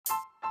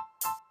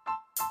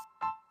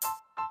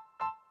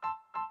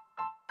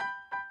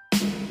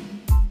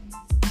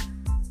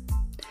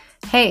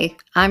Hey,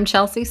 I'm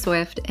Chelsea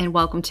Swift, and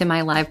welcome to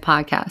my live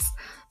podcast.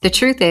 The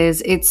truth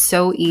is, it's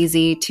so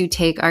easy to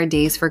take our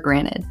days for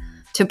granted,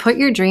 to put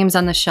your dreams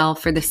on the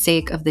shelf for the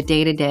sake of the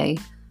day to day,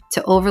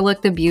 to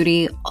overlook the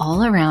beauty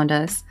all around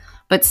us.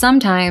 But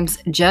sometimes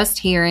just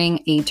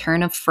hearing a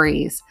turn of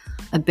phrase,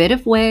 a bit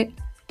of wit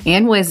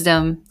and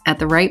wisdom at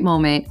the right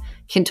moment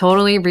can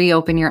totally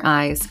reopen your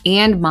eyes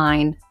and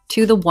mind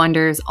to the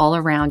wonders all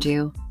around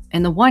you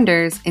and the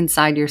wonders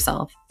inside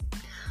yourself.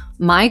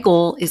 My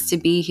goal is to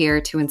be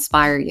here to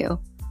inspire you,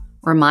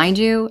 remind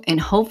you, and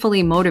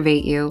hopefully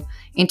motivate you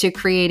into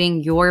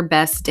creating your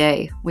best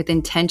day with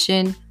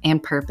intention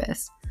and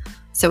purpose.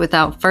 So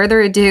without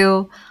further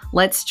ado,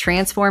 let's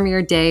transform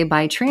your day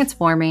by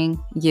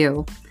transforming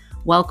you.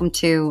 Welcome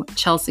to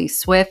Chelsea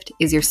Swift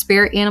is Your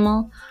Spirit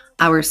Animal.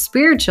 Our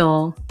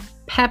spiritual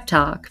pep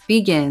talk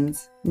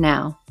begins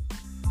now.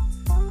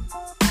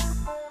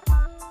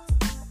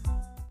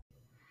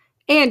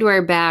 And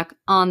we're back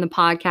on the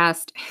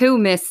podcast. Who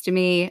missed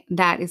me?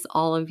 That is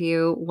all of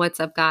you. What's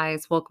up,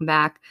 guys? Welcome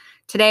back.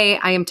 Today,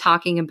 I am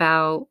talking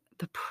about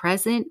the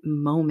present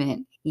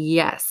moment.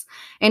 Yes.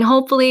 And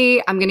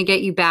hopefully, I'm going to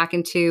get you back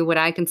into what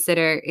I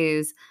consider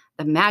is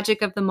the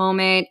magic of the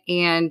moment.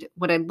 And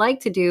what I'd like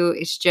to do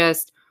is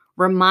just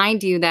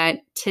remind you that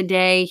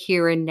today,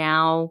 here and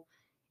now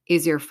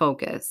is your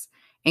focus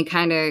and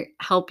kind of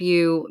help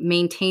you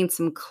maintain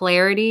some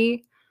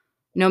clarity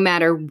no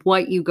matter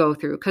what you go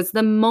through. Because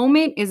the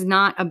moment is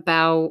not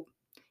about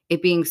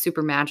it being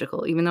super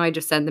magical. Even though I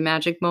just said the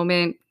magic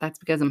moment, that's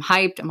because I'm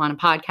hyped. I'm on a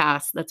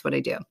podcast. That's what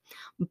I do.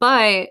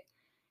 But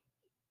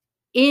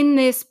in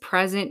this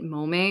present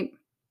moment,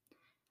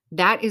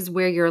 that is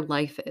where your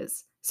life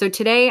is. So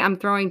today I'm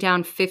throwing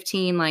down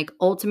 15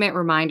 ultimate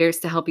reminders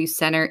to help you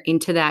center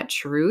into that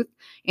truth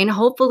and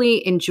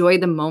hopefully enjoy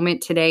the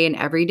moment today and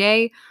every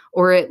day,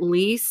 or at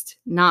least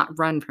not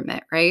run from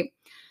it, right?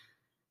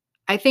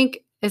 I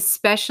think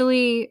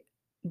especially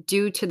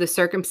due to the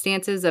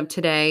circumstances of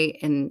today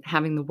and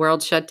having the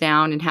world shut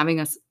down and having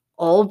us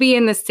all be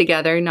in this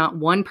together, not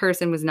one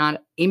person was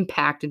not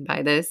impacted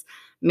by this,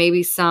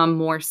 maybe some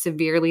more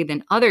severely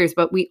than others,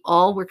 but we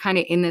all were kind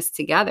of in this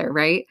together,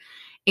 right?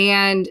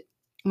 And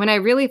when I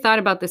really thought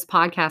about this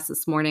podcast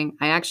this morning,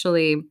 I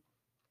actually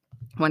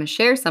want to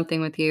share something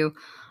with you.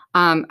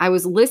 I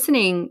was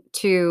listening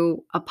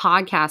to a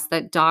podcast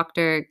that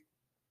Dr.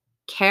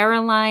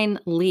 Caroline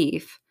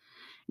Leaf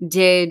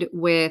did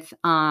with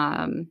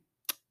I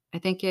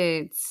think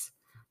it's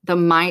the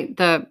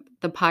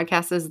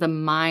podcast is the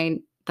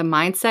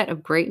mindset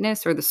of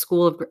greatness, or the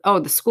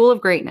school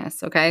of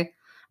greatness. Okay.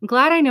 I'm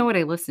glad I know what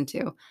I listened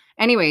to.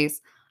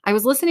 Anyways, I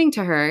was listening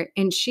to her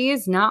and she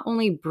is not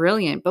only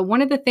brilliant, but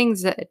one of the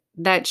things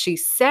that she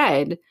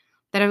said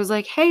that I was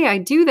like, hey, I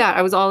do that.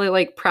 I was all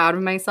proud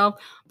of myself.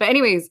 But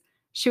anyways,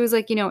 she was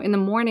like, in the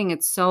morning,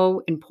 it's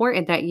so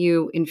important that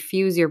you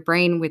infuse your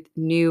brain with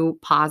new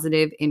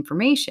positive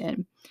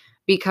information,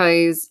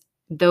 because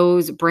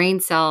those brain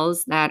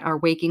cells that are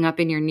waking up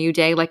in your new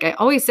day, like I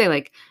always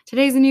say,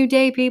 today's a new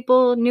day,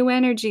 people, new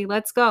energy,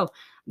 let's go.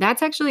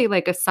 That's actually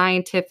a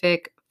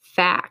scientific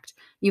fact.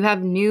 You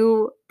have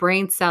new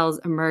brain cells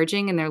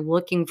emerging and they're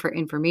looking for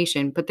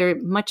information, but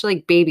they're much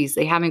like babies.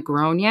 They haven't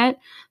grown yet.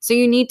 So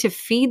you need to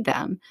feed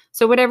them.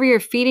 So whatever you're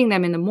feeding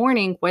them in the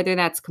morning, whether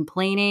that's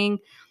complaining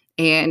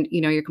and,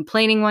 you're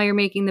complaining while you're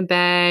making the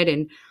bed,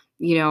 and,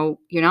 you're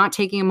not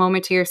taking a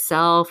moment to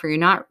yourself, or you're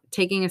not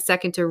taking a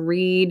second to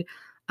read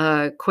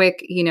a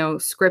quick,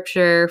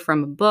 scripture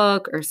from a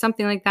book or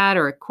something like that,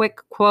 or a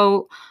quick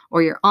quote,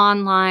 or you're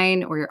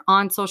online or you're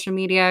on social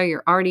media,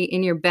 you're already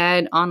in your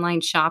bed,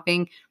 online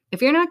shopping.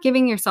 If you're not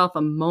giving yourself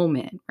a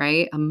moment,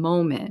 right? A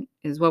moment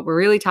is what we're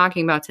really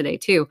talking about today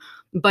too,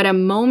 but a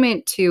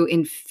moment to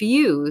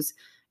infuse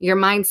your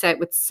mindset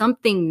with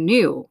something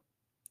new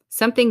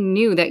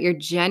that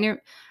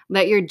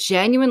you're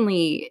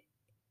genuinely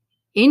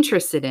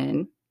interested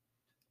in,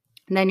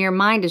 then your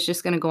mind is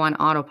just going to go on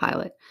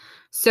autopilot.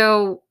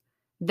 So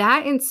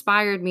that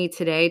inspired me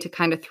today to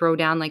kind of throw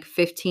down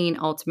 15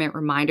 ultimate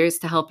reminders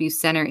to help you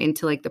center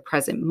into the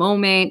present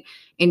moment,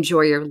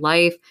 enjoy your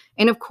life.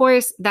 And of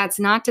course, that's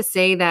not to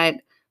say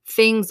that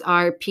things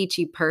are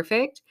peachy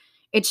perfect.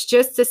 It's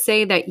just to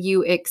say that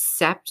you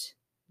accept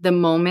the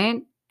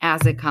moment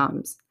as it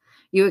comes.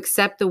 You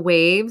accept the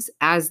waves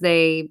as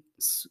they,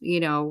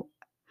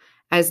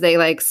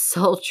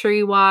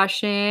 sultry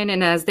wash in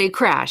and as they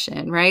crash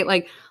in,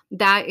 right?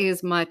 That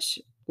is much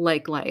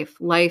like life.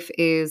 Life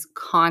is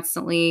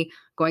constantly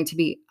going to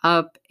be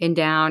up and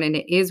down, and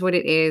it is what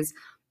it is.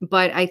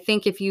 But I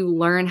think if you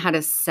learn how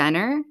to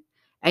center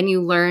and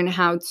you learn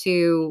how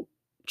to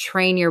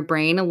train your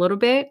brain a little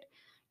bit,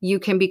 you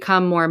can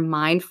become more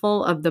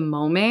mindful of the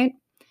moment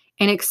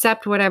and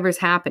accept whatever's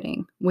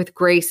happening with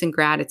grace and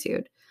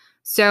gratitude.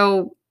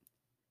 So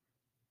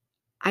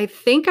I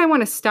think I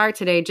want to start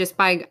today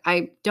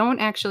I don't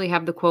actually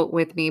have the quote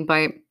with me,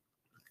 but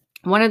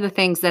one of the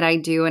things that I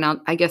do, and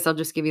I guess I'll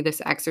just give you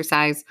this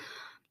exercise.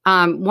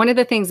 One of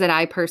the things that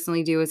I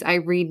personally do is I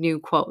read new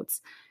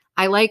quotes.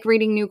 I like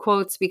reading new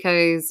quotes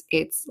because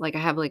it's like I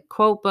have like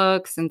quote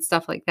books and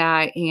stuff like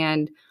that.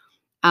 And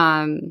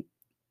um,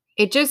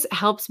 it just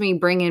helps me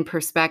bring in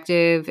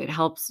perspective. It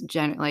helps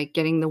like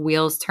getting the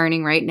wheels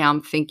turning. Right now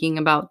I'm thinking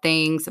about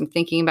things. I'm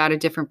thinking about a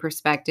different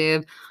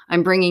perspective.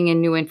 I'm bringing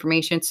in new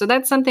information. So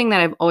that's something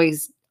that I've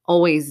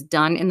always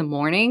done in the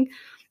morning.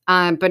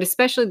 But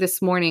especially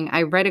this morning,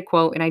 I read a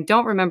quote and I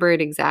don't remember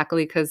it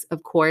exactly because,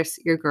 of course,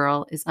 your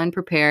girl is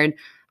unprepared.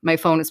 My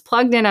phone is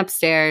plugged in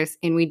upstairs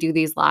and we do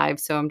these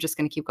live. So I'm just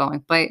going to keep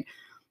going. But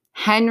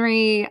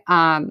Henry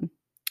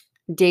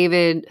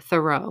David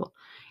Thoreau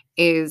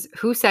is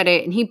who said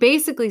it. And he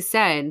basically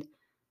said,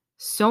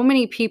 so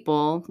many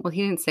people, well,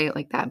 he didn't say it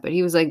like that, but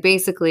he was like,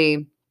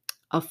 basically,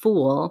 a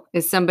fool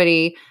is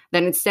somebody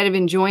that instead of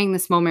enjoying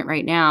this moment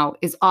right now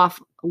is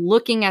off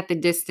looking at the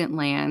distant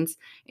lands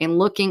and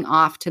looking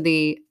off to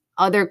the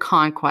other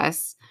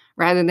conquests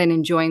rather than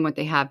enjoying what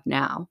they have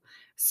now.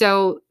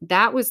 So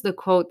that was the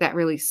quote that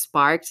really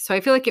sparked. So I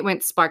feel like it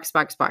went spark,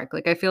 spark, spark.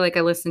 Like I feel like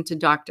I listened to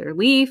Dr.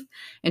 Leaf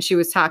and she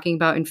was talking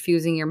about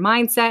infusing your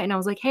mindset. And I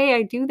was like, hey,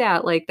 I do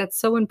that. Like that's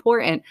so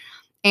important.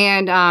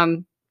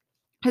 And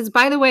because,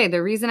 by the way,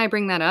 the reason I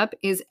bring that up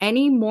is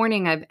any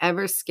morning I've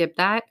ever skipped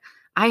that,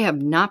 I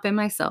have not been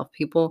myself,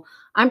 people.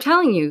 I'm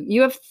telling you,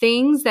 you have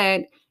things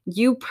that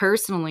you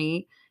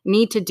personally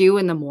need to do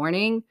in the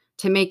morning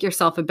to make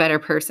yourself a better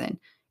person.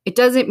 It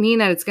doesn't mean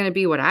that it's going to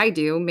be what I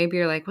do. Maybe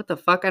you're like, what the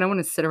fuck? I don't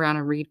want to sit around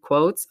and read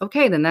quotes.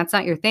 Okay, then that's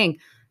not your thing.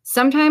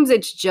 Sometimes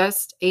it's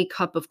just a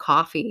cup of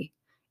coffee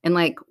and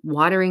like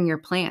watering your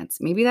plants.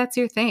 Maybe that's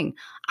your thing.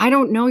 I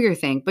don't know your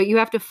thing, but you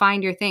have to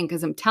find your thing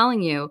because I'm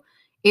telling you,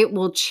 it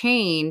will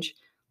change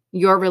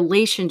your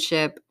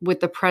relationship with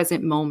the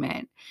present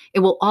moment.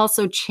 It will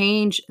also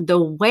change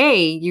the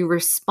way you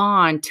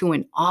respond to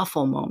an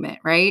awful moment,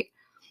 right?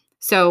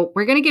 So,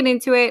 we're going to get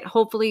into it,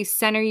 hopefully,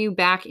 center you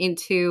back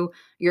into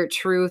your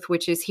truth,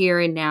 which is here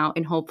and now,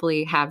 and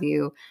hopefully have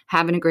you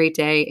having a great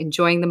day,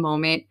 enjoying the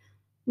moment,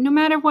 no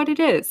matter what it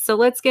is. So,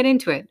 let's get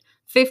into it.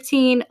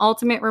 15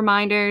 ultimate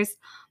reminders.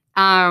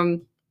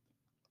 Um,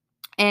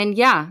 and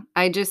yeah,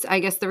 I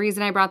guess the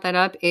reason I brought that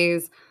up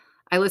is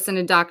I listened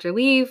to Dr.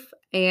 Leaf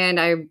and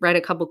I read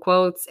a couple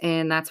quotes,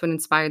 and that's what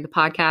inspired the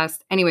podcast.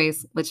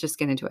 Anyways, let's just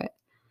get into it.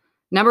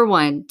 Number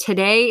one,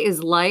 today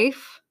is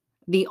life,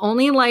 the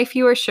only life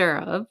you are sure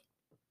of.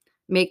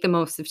 Make the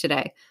most of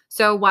today.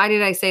 So, why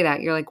did I say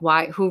that? You're like,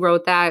 why? Who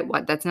wrote that?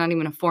 What? That's not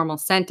even a formal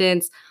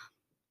sentence.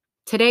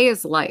 Today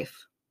is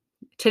life.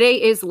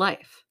 Today is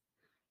life.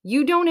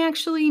 You don't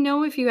actually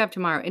know if you have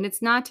tomorrow. And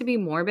it's not to be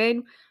morbid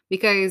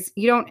because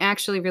you don't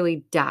actually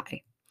really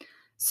die.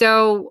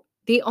 So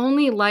the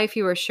only life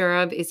you are sure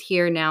of is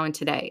here, now, and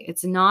today.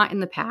 It's not in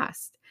the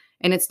past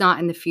and it's not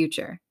in the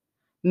future.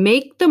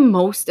 Make the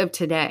most of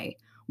today.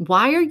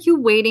 Why are you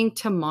waiting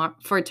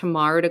for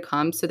tomorrow to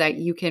come so that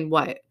you can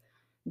what?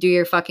 Do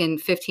your fucking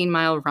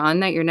 15-mile run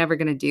that you're never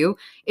going to do?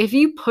 If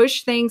you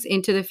push things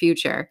into the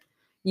future,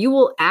 you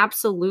will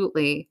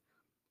absolutely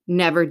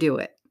never do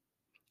it.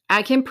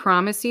 I can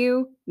promise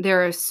you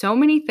there are so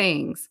many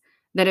things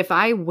that if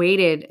I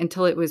waited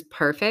until it was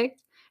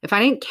perfect, if I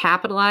didn't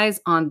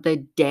capitalize on the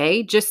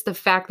day, just the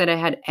fact that I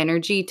had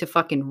energy to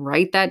fucking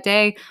write that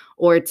day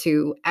or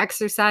to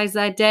exercise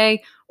that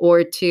day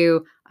or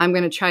to, I'm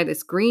going to try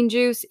this green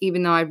juice,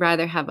 even though I'd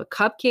rather have a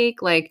cupcake.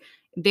 Like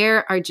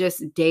there are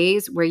just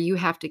days where you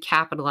have to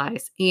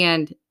capitalize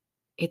and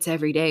it's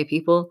every day,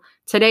 people.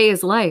 Today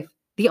is life,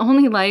 the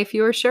only life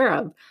you are sure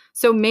of.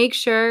 So make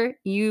sure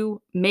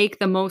you make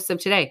the most of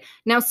today.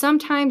 Now,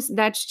 sometimes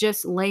that's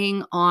just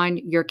laying on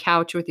your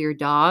couch with your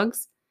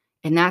dogs,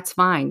 and that's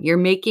fine. You're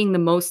making the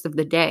most of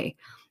the day.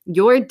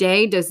 Your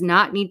day does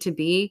not need to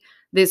be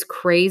this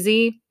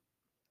crazy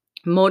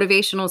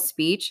motivational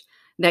speech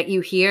that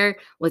you hear.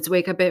 Let's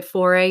wake up at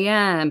 4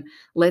 a.m.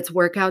 Let's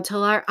work out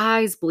till our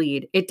eyes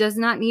bleed. It does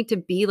not need to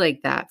be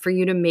like that for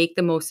you to make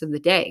the most of the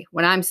day.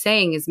 What I'm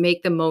saying is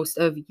make the most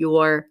of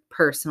your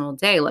personal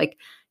day. Like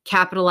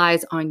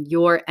capitalize on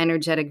your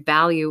energetic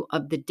value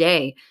of the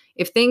day.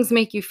 If things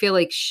make you feel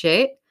like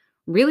shit,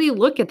 really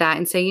look at that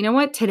and say, you know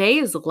what? Today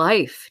is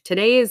life.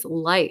 Today is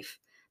life.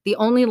 The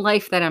only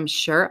life that I'm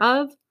sure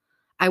of,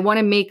 I want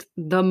to make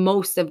the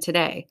most of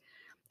today.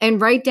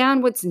 And write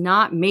down what's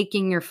not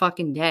making your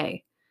fucking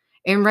day.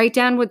 And write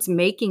down what's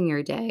making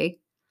your day.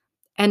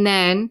 And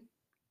then,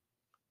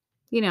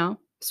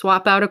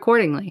 swap out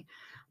accordingly.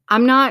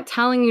 I'm not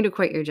telling you to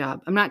quit your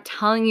job. I'm not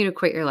telling you to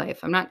quit your life.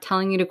 I'm not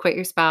telling you to quit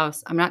your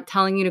spouse. I'm not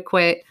telling you to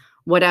quit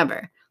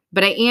whatever.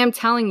 But I am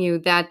telling you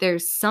that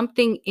there's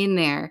something in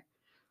there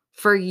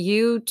for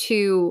you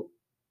to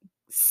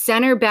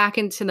center back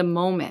into the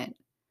moment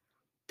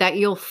that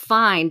you'll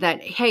find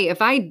that, hey,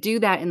 if I do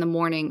that in the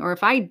morning, or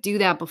if I do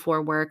that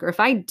before work, or if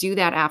I do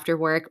that after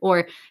work,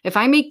 or if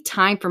I make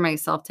time for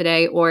myself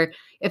today, or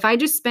if I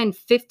just spend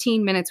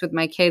 15 minutes with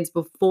my kids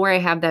before I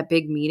have that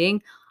big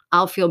meeting,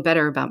 I'll feel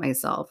better about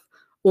myself,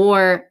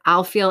 or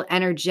I'll feel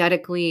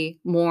energetically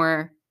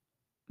more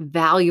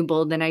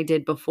valuable than I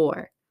did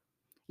before.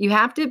 You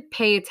have to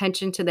pay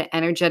attention to the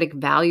energetic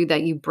value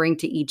that you bring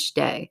to each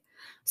day.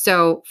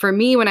 So for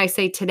me, when I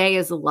say today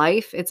is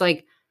life, it's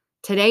like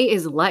today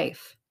is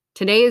life.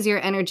 Today is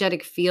your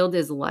energetic field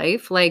is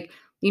life. Like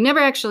you never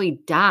actually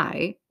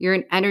die. You're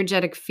an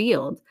energetic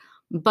field,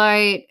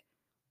 but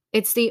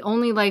it's the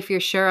only life you're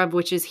sure of,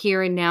 which is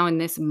here and now in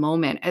this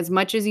moment. As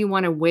much as you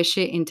want to wish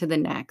it into the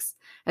next,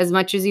 as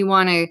much as you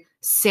want to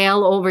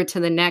sail over to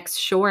the next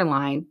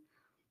shoreline,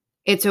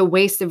 it's a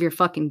waste of your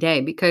fucking day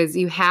because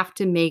you have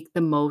to make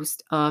the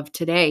most of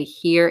today,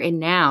 here and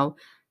now,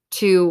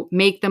 to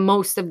make the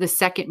most of the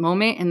second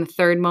moment and the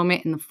third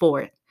moment and the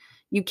fourth.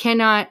 You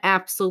cannot,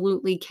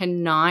 absolutely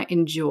cannot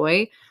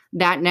enjoy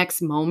that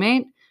next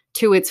moment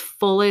to its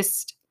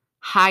fullest,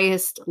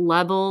 highest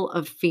level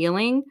of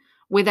feeling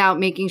without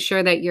making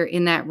sure that you're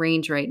in that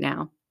range right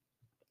now.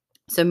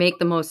 So make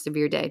the most of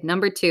your day.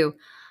 Number 2,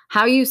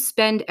 how you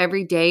spend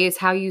every day is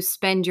how you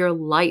spend your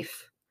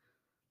life.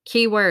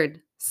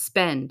 Keyword,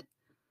 spend.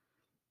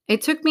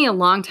 It took me a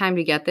long time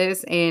to get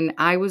this, and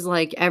I was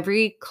like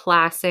every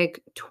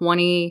classic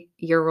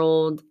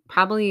 20-year-old,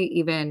 probably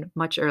even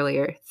much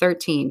earlier,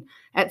 13.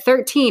 At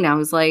 13, I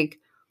was like,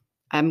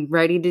 I'm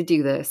ready to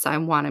do this. I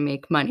want to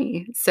make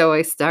money. So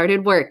I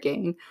started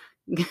working.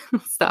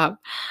 Stop.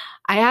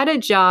 I had a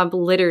job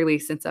literally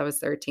since I was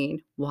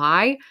 13.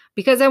 Why?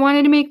 Because I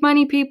wanted to make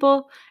money,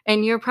 people.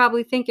 And you're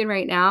probably thinking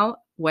right now,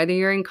 whether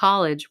you're in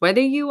college, whether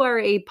you are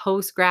a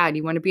post grad,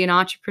 you want to be an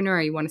entrepreneur,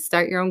 you want to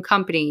start your own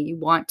company, you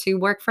want to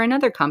work for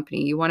another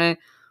company, you want to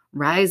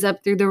rise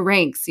up through the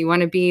ranks, you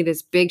want to be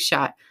this big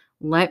shot.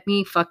 Let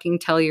me fucking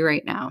tell you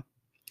right now,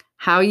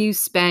 how you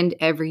spend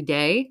every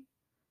day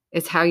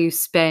is how you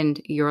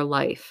spend your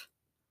life.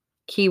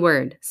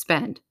 Keyword,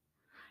 spend.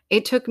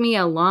 It took me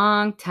a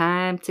long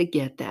time to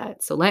get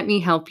that. So let me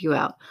help you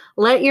out.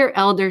 Let your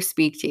elder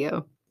speak to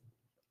you.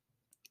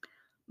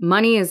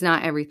 Money is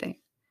not everything.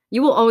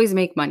 You will always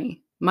make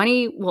money.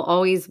 Money will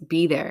always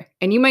be there.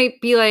 And you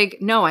might be like,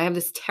 no, I have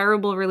this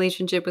terrible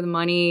relationship with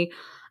money.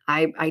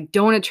 I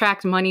don't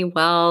attract money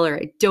well, or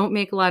I don't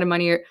make a lot of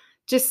money. Or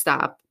just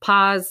stop,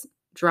 pause,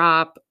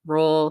 drop,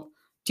 roll,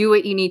 do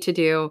what you need to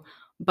do.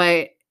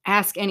 But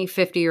ask any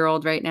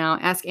 50-year-old right now,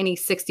 ask any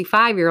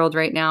 65-year-old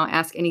right now,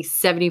 ask any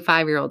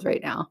 75-year-old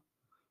right now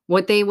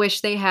what they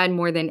wish they had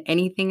more than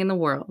anything in the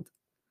world.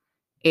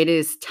 It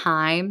is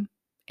time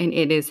and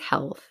it is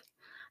health.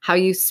 How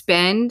you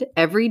spend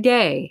every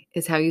day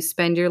is how you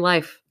spend your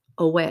life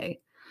away.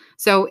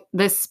 So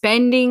the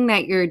spending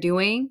that you're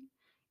doing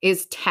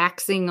is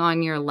taxing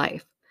on your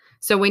life.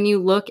 So when you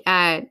look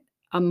at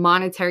a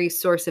monetary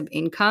source of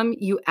income,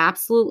 you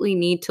absolutely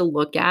need to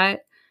look at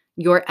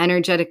your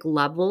energetic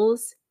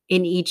levels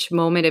in each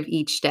moment of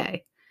each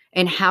day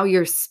and how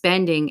you're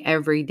spending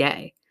every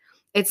day.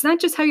 It's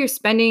not just how you're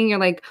spending, you're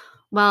like,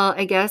 well,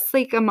 I guess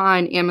like I'm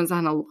on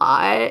Amazon a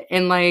lot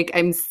and like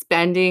I'm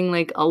spending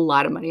like a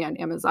lot of money on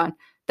Amazon.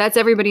 That's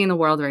everybody in the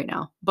world right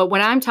now. But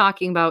what I'm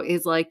talking about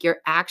is like your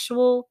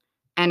actual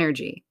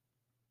energy.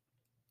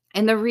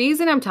 And the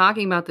reason I'm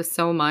talking about this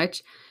so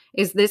much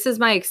is this is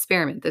my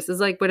experiment. This is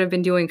like what I've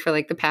been doing for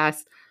like the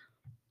past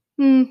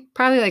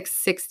probably like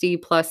 60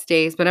 plus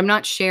days, but I'm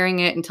not sharing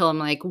it until I'm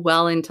like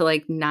well into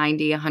like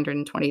 90,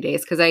 120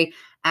 days because I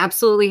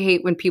absolutely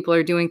hate when people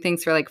are doing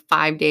things for like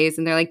 5 days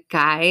and they're like,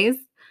 guys,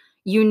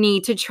 you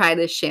need to try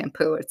this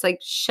shampoo. It's like,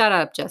 shut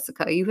up,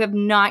 Jessica. You have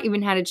not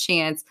even had a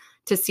chance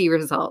to see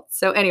results.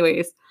 So,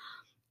 anyways,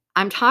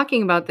 I'm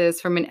talking about this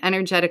from an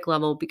energetic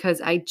level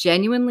because I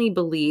genuinely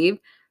believe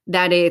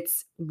that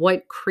it's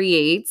what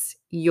creates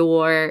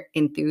your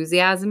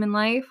enthusiasm in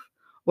life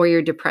or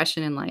your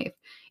depression in life.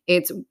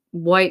 It's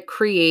what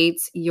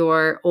creates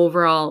your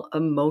overall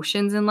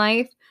emotions in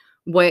life.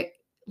 What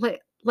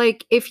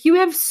like if you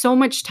have so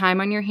much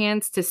time on your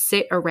hands to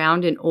sit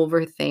around and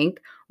overthink,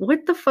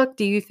 what the fuck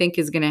do you think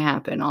is going to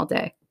happen all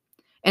day?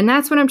 And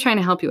that's what I'm trying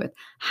to help you with.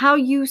 How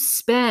you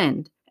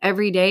spend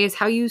every day is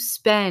how you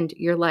spend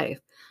your life.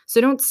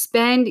 So don't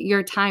spend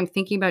your time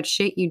thinking about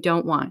shit you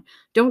don't want.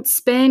 Don't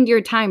spend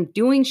your time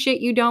doing shit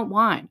you don't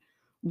want.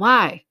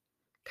 Why?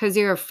 Because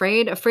you're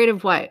afraid. Afraid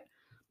of what?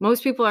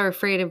 Most people are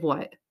afraid of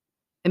what?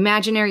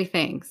 Imaginary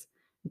things,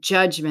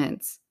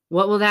 judgments.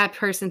 What will that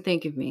person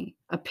think of me?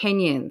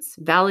 Opinions,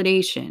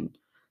 validation,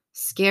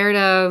 scared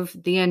of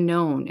the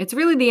unknown. It's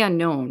really the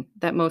unknown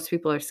that most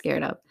people are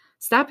scared of.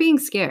 Stop being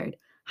scared.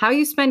 How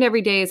you spend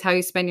every day is how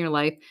you spend your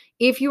life.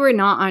 If you are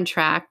not on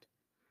track,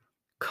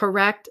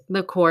 correct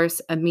the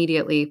course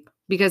immediately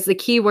because the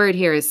key word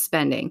here is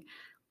spending.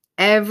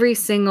 Every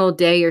single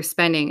day you're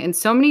spending. And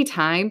so many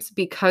times,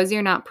 because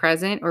you're not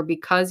present or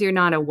because you're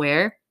not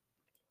aware,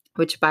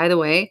 which by the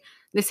way,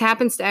 this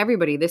happens to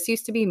everybody. This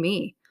used to be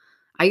me.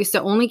 I used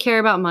to only care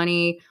about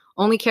money,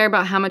 only care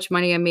about how much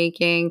money I'm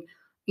making.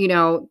 You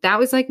know, that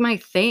was like my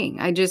thing.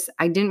 I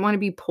didn't want to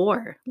be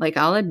poor. Like,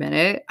 I'll admit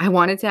it. I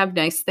wanted to have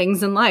nice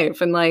things in life.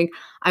 And like,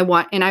 I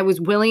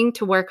was willing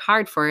to work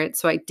hard for it.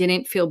 So I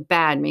didn't feel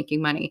bad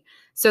making money.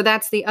 So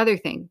that's the other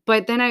thing.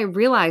 But then I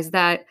realized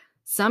that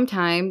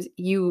sometimes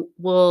you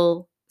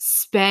will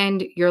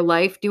spend your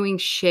life doing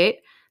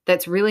shit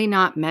that's really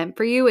not meant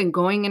for you and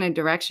going in a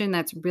direction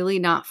that's really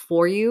not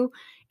for you.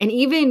 And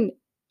even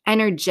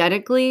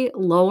energetically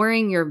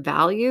lowering your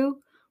value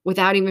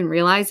without even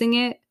realizing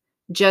it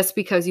just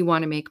because you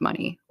want to make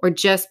money or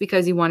just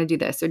because you want to do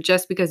this or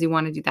just because you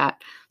want to do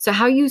that. So,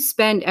 how you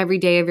spend every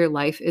day of your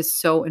life is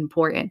so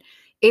important.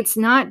 It's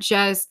not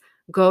just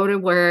go to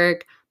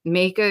work,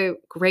 make a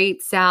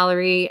great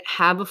salary,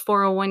 have a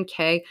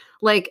 401k.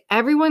 Like,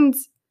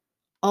 everyone's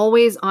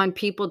always on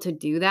people to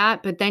do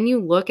that, but then you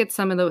look at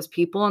some of those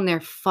people and they're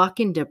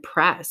fucking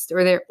depressed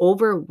or they're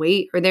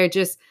overweight or they're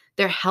just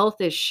their health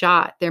is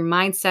shot. Their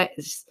mindset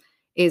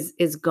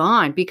is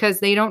gone because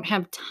they don't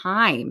have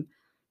time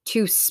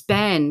to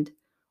spend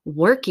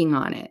working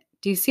on it.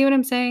 Do you see what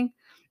I'm saying?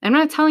 I'm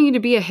not telling you to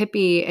be a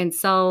hippie and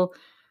sell,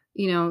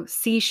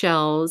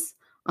 seashells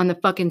on the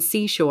fucking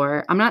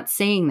seashore. I'm not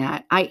saying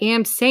that. I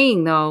am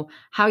saying, though,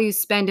 how you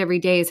spend every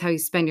day is how you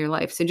spend your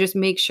life. So just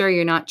make sure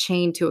you're not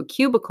chained to a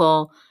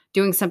cubicle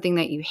doing something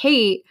that you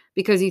hate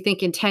because you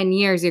think in 10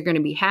 years you're going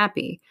to be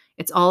happy.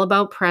 It's all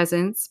about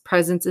presence.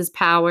 Presence is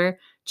power.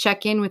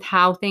 Check in with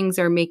how things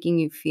are making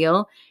you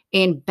feel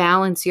and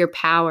balance your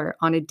power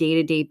on a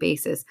day-to-day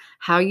basis.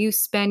 How you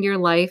spend your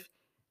life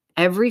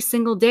every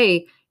single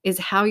day is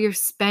how you're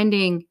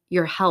spending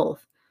your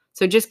health.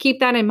 So just keep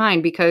that in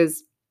mind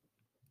because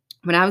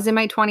when I was in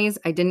my 20s,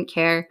 I didn't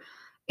care.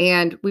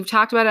 And we've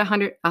talked about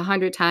it a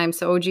hundred times.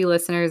 So OG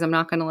listeners, I'm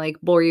not going to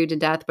like bore you to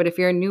death. But if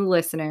you're a new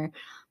listener,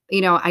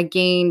 I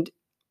gained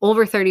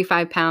over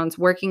 35 pounds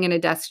working in a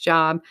desk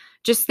job,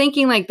 just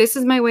thinking like, this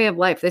is my way of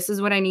life. This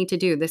is what I need to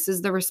do. This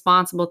is the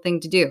responsible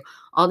thing to do.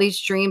 All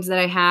these dreams that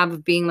I have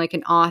of being like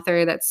an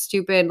author, that's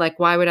stupid. Like,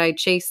 why would I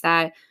chase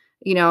that?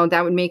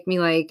 That would make me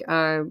like,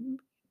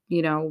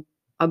 you know,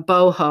 a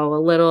boho, a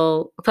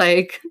little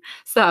like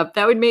stuff.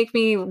 That would make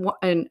me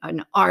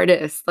an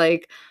artist.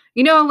 Like,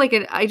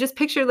 I just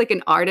pictured like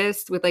an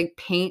artist with like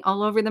paint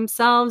all over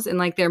themselves and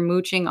like they're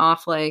mooching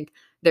off like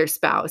their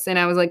spouse. And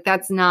I was like,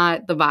 that's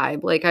not the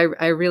vibe. Like,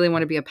 I really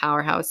want to be a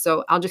powerhouse.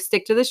 So I'll just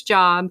stick to this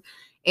job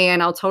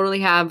and I'll totally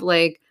have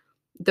like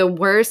the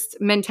worst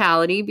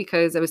mentality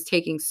because I was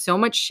taking so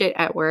much shit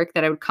at work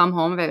that I would come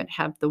home and I would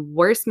have the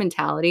worst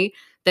mentality.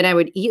 Then I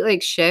would eat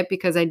like shit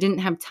because I didn't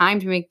have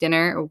time to make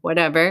dinner or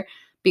whatever.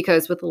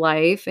 Because with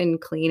life and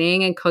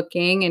cleaning and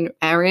cooking and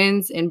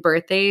errands and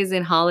birthdays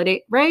and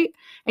holiday, right?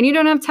 And you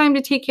don't have time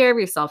to take care of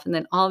yourself. And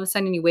then all of a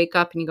sudden you wake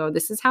up and you go,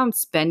 this is how I'm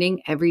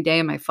spending every day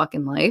of my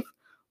fucking life.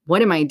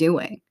 What am I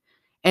doing?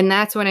 And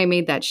that's when I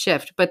made that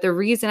shift. But the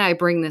reason I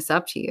bring this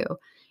up to you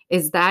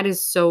is that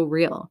is so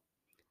real.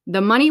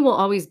 The money will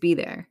always be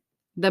there.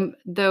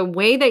 The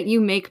way that you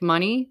make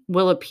money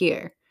will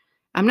appear.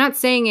 I'm not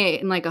saying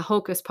it in like a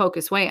hocus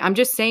pocus way. I'm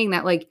just saying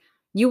that like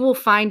you will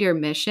find your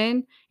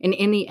mission and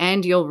in the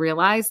end you'll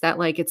realize that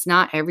like it's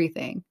not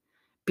everything.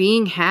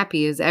 Being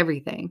happy is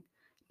everything.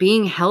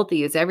 Being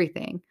healthy is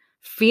everything.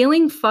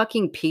 Feeling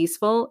fucking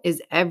peaceful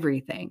is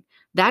everything.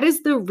 That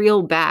is the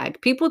real bag.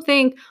 People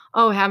think,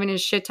 oh, having a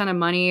shit ton of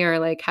money or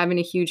like having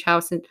a huge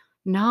house and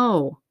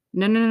no.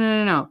 No, no, no,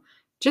 no, no.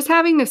 Just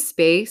having a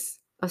space,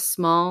 a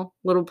small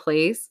little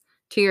place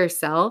to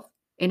yourself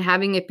and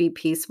having it be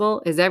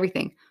peaceful is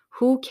everything.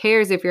 Who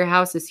cares if your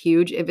house is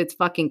huge if it's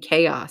fucking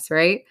chaos,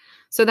 right?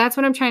 So that's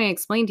what I'm trying to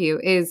explain to you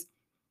is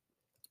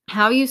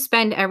how you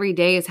spend every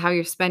day is how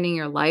you're spending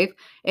your life.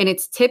 And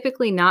it's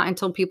typically not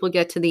until people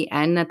get to the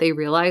end that they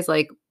realize,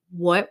 like,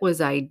 what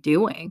was I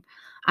doing?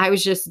 I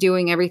was just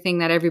doing everything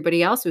that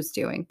everybody else was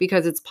doing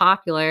because it's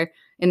popular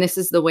and this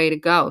is the way to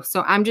go.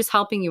 So I'm just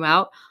helping you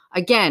out.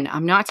 Again,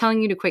 I'm not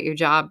telling you to quit your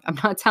job. I'm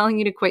not telling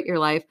you to quit your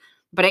life,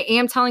 but I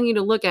am telling you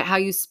to look at how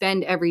you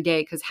spend every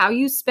day because how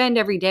you spend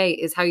every day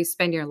is how you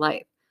spend your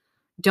life.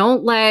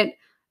 Don't let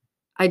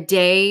a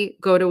day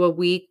go to a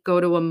week, go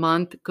to a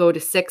month, go to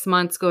 6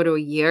 months, go to a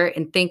year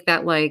and think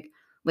that like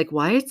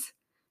what?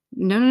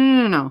 No, no,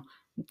 no, no, no.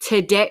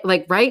 Today,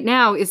 like right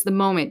now is the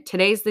moment.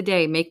 Today's the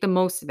day. Make the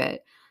most of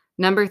it.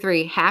 Number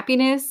 3,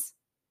 happiness,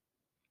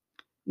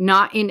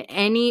 not in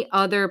any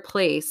other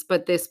place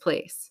but this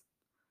place.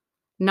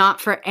 Not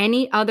for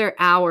any other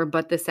hour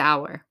but this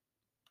hour.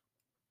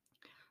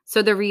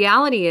 So the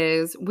reality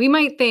is, we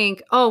might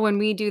think, "Oh, when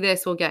we do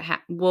this,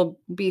 we'll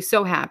be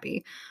so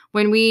happy.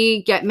 When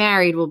we get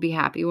married, we'll be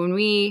happy. When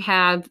we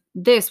have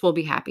this, we'll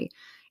be happy."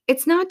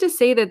 It's not to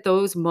say that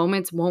those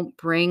moments won't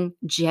bring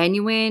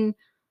genuine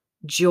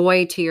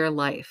joy to your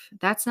life.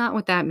 That's not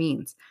what that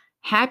means.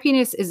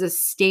 Happiness is a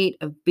state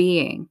of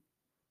being,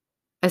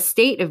 and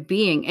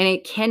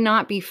it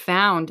cannot be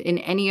found in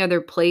any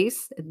other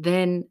place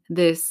than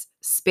this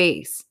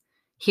space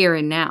here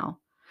and now.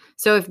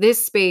 So if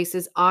this space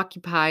is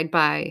occupied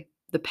by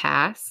the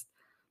past,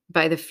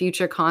 by the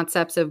future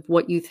concepts of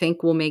what you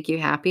think will make you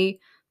happy,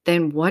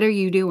 then what are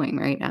you doing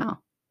right now?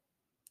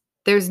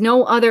 There's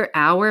no other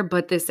hour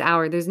but this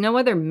hour. There's no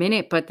other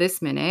minute but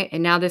this minute,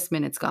 and now this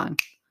minute's gone.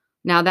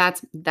 Now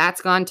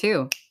that's gone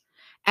too.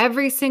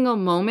 Every single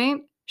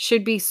moment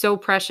should be so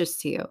precious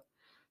to you.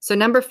 So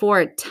number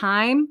 4,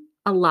 time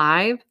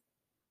alive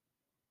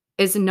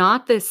is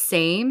not the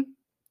same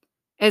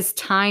as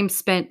time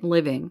spent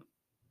living.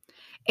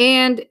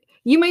 And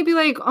you might be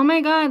like, "Oh my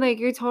God, like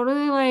you're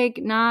totally like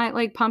not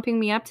like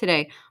pumping me up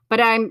today." but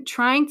I'm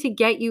trying to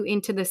get you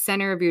into the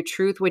center of your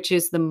truth, which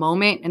is the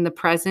moment and the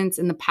presence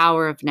and the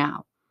power of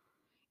now.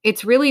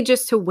 It's really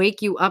just to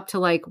wake you up to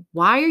like,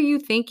 why are you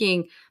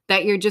thinking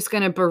that you're just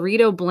going to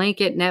burrito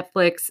blanket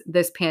Netflix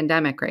this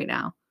pandemic right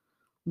now?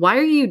 Why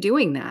are you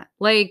doing that?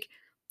 Like,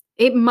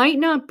 it might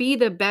not be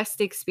the best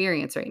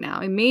experience right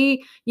now. You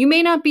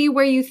may not be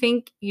where you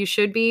think you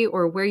should be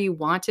or where you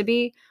want to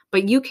be,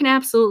 but you can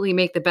absolutely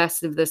make the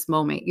best of this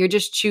moment. You're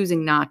just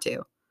choosing not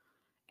to.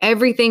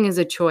 Everything is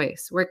a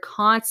choice. We're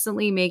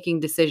constantly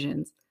making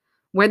decisions.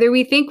 Whether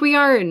we think we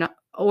are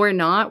or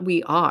not,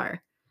 we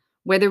are.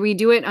 Whether we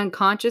do it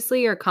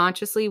unconsciously or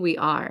consciously, we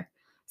are.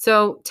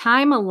 So,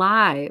 time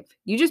alive,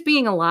 you just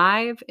being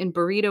alive in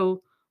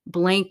burrito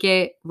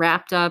blanket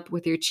wrapped up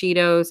with your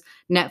Cheetos,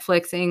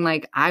 Netflixing,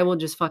 like, I will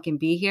just fucking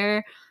be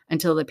here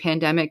until the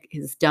pandemic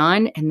is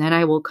done and then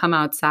I will come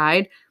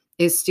outside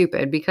is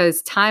stupid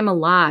because time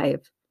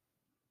alive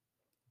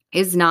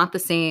is not the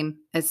same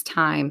as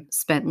time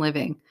spent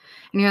living.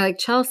 And you're like,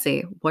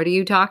 Chelsea, what are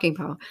you talking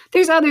about?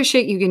 There's other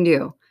shit you can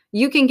do.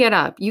 You can get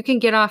up. You can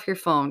get off your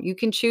phone. You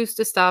can choose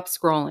to stop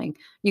scrolling.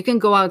 You can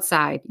go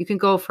outside. You can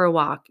go for a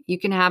walk. You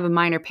can have a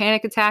minor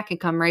panic attack and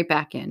come right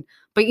back in.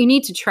 But you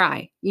need to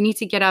try. You need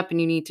to get up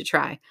and you need to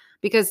try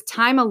because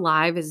time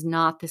alive is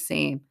not the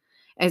same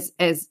as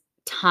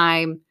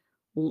time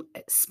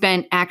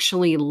spent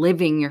actually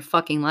living your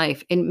fucking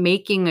life and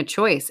making a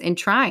choice and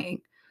trying.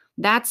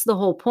 That's the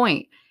whole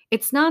point.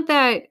 It's not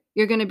that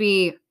you're going to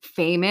be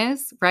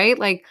famous, right?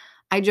 Like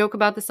I joke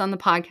about this on the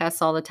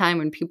podcast all the time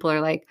when people are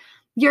like,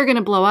 you're going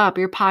to blow up.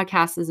 Your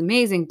podcast is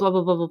amazing, blah,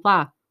 blah, blah, blah,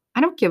 blah. I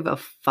don't give a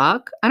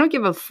fuck. I don't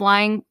give a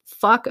flying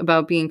fuck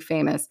about being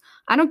famous.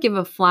 I don't give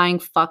a flying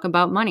fuck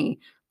about money.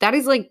 That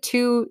is like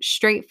two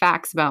straight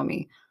facts about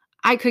me.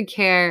 I could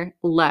care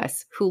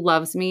less who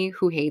loves me,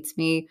 who hates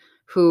me,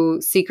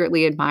 who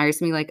secretly admires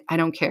me. Like, I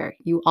don't care.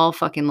 You all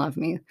fucking love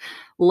me.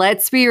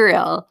 Let's be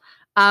real.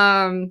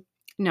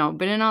 No,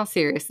 but in all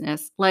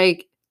seriousness,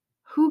 like,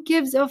 who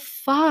gives a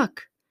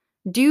fuck?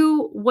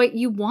 Do what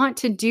you want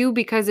to do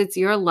because it's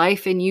your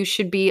life and you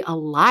should be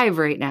alive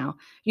right now.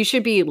 You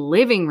should be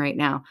living right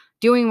now,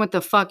 doing what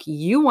the fuck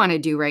you want to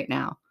do right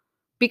now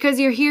because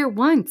you're here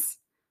once.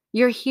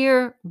 You're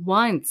here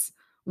once.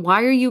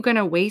 Why are you going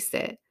to waste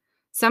it?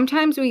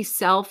 Sometimes we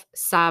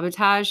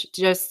self-sabotage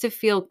just to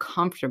feel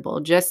comfortable,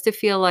 just to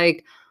feel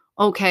like,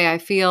 okay, I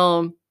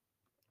feel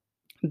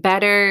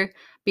better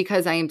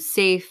because I am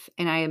safe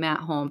and I am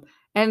at home.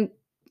 And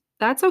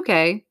that's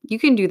okay. You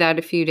can do that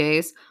a few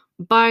days,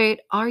 but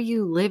are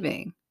you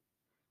living?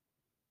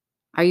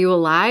 Are you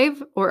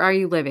alive or are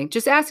you living?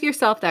 Just ask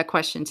yourself that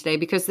question today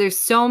because there's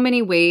so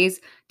many ways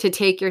to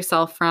take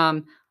yourself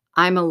from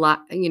I'm alive,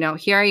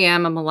 here I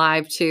am, I'm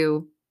alive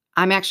to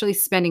I'm actually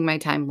spending my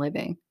time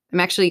living.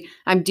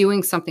 I'm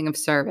doing something of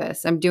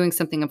service. I'm doing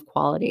something of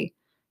quality.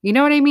 You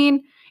know what I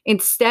mean?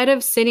 Instead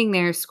of sitting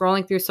there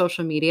scrolling through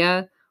social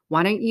media,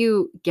 why don't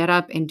you get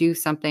up and do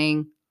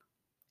something?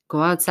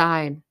 Go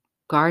outside,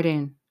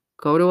 garden,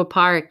 go to a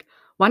park.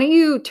 Why don't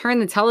you turn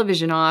the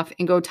television off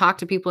and go talk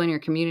to people in your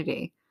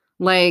community?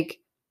 Like,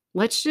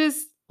 let's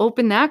just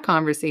open that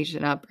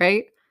conversation up,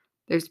 right?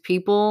 There's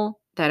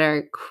people that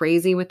are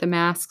crazy with the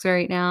masks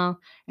right now,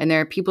 and there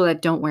are people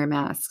that don't wear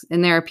masks.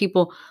 And there are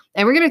people,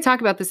 and we're going to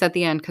talk about this at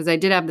the end because I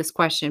did have this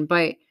question,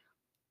 but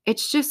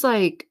it's just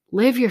like,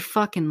 live your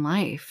fucking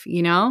life,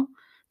 you know?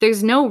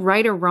 There's no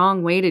right or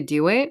wrong way to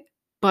do it,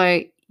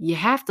 but you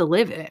have to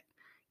live it.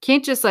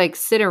 Can't just like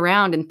sit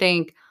around and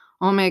think,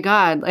 oh my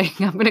God, like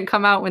I'm going to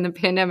come out when the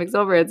pandemic's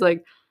over. It's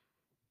like,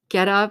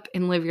 get up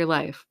and live your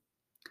life.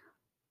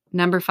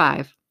 Number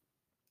 5,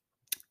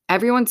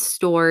 everyone's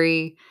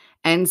story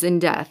ends in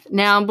death.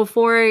 Now,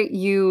 before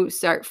you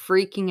start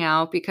freaking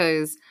out,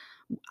 because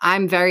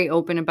I'm very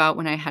open about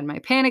when I had my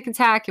panic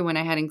attack and when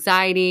I had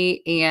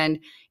anxiety. And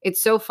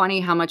it's so funny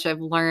how much I've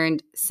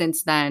learned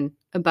since then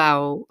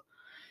about,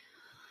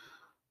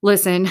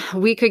 listen,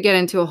 we could get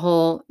into a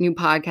whole new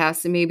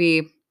podcast and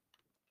maybe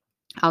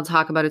I'll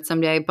talk about it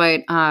someday,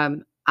 but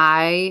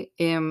I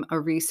am a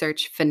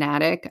research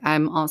fanatic.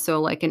 I'm also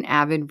like an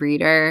avid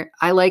reader.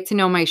 I like to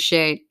know my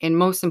shit. And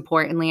most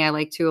importantly, I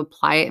like to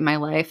apply it in my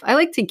life. I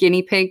like to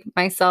guinea pig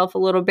myself a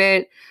little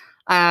bit,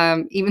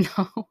 even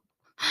though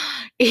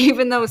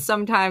even though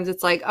sometimes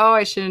it's like, oh,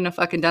 I shouldn't have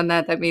fucking done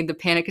that. That made the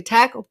panic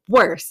attack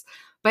worse.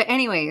 But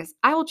anyways,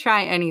 I will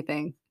try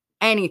anything,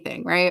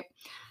 right?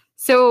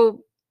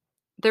 So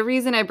the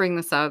reason I bring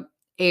this up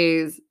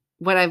is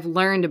what I've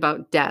learned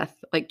about death,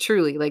 like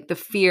truly, like the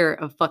fear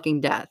of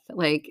fucking death,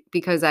 like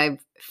because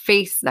I've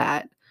faced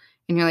that.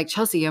 And you're like,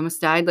 Chelsea, you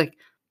almost died? Like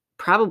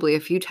probably a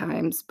few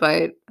times,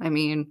 but I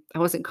mean, I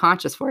wasn't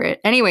conscious for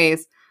it.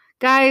 Anyways,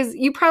 guys,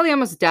 you probably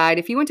almost died.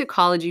 If you went to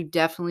college, you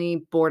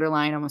definitely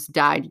borderline almost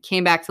died. You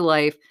came back to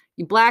life,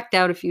 you blacked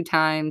out a few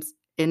times,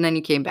 and then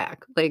you came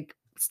back. Like,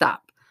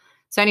 stop.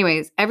 So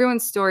anyways,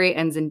 everyone's story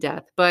ends in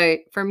death.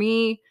 But for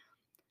me,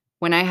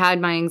 when I had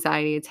my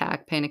anxiety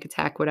attack, panic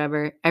attack,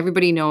 whatever,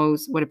 everybody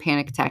knows what a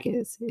panic attack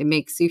is. It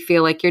makes you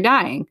feel like you're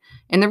dying.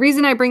 And the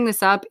reason I bring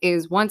this up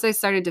is once I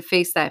started to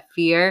face that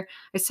fear,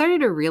 I started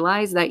to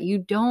realize that you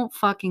don't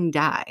fucking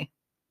die.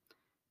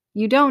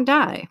 You don't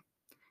die.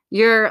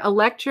 Your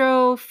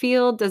electro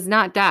field does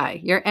not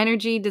die. Your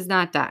energy does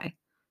not die.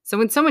 So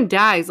when someone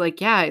dies, like,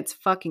 yeah, it's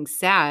fucking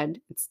sad.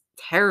 It's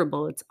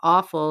terrible. It's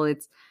awful.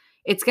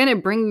 It's going to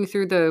bring you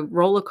through the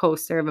roller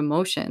coaster of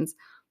emotions,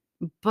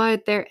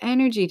 but their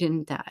energy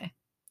didn't die.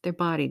 Their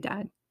body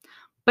died.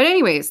 But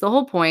anyways, the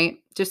whole point,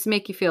 just to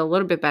make you feel a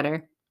little bit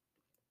better,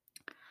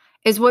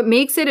 is what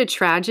makes it a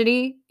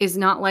tragedy is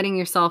not letting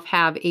yourself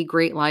have a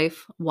great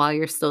life while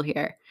you're still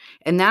here.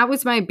 And that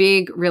was my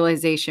big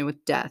realization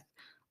with death.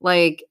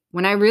 Like,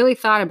 when I really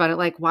thought about it,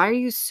 like, why are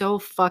you so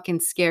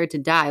fucking scared to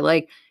die?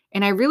 Like,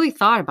 and I really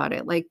thought about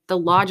it, like the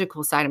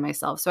logical side of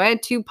myself. So I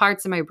had two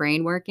parts of my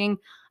brain working.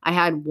 I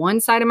had one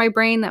side of my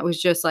brain that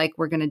was just like,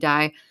 we're gonna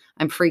die.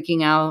 I'm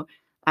freaking out.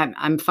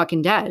 I'm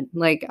fucking dead.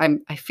 Like,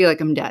 I feel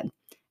like I'm dead.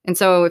 And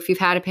so if you've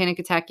had a panic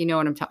attack, you know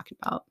what I'm talking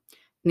about.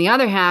 And the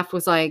other half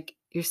was like,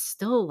 you're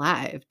still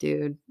alive,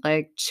 dude.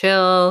 Like,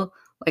 chill.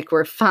 Like,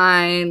 we're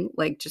fine.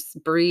 Like,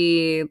 just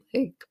breathe.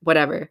 Like,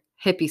 whatever.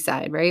 Hippie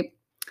side, right?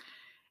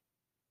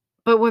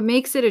 But what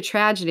makes it a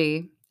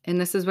tragedy,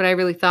 and this is what I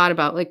really thought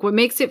about, like, what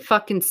makes it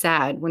fucking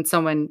sad when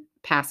someone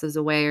passes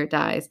away or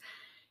dies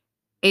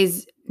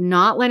is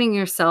not letting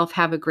yourself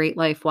have a great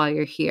life while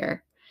you're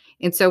here.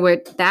 And so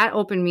what that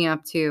opened me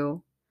up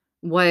to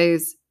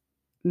was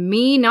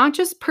me not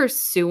just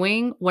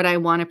pursuing what I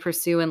want to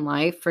pursue in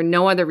life for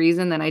no other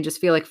reason than I just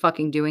feel like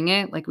fucking doing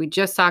it. Like we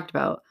just talked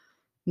about,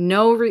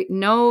 no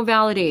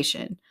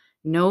validation,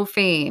 no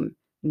fame,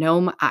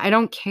 I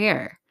don't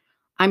care.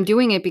 I'm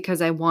doing it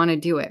because I want to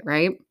do it,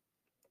 right?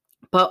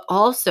 But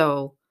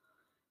also,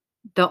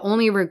 the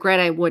only regret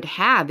I would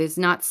have is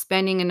not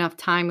spending enough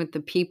time with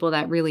the people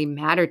that really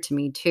matter to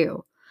me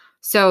too.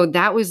 So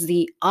that was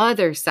the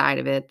other side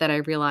of it that I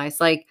realized,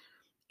 like,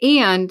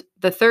 and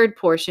the third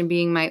portion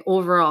being my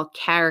overall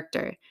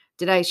character.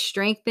 Did I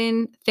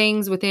strengthen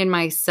things within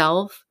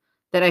myself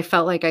that I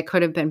felt like I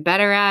could have been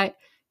better at?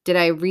 Did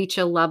I reach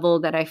a level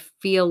that I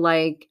feel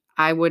like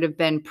I would have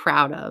been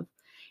proud of?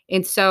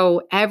 And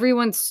so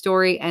everyone's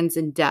story ends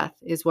in death,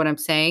 is what I'm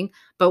saying.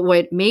 But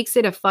what makes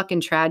it a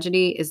fucking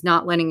tragedy is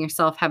not letting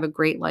yourself have a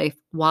great life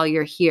while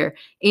you're here.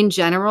 In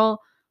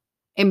general,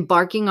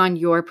 embarking on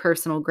your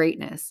personal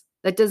greatness.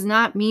 That does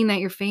not mean that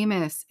you're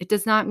famous. It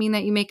does not mean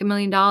that you make $1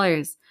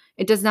 million.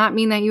 It does not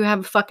mean that you have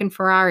a fucking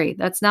Ferrari.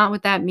 That's not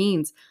what that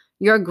means.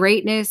 Your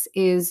greatness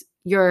is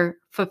your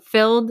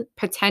fulfilled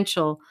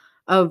potential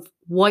of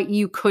what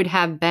you could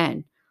have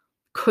been.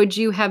 Could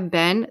you have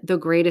been the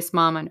greatest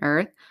mom on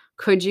earth?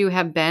 Could you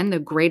have been the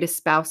greatest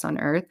spouse on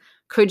earth?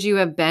 Could you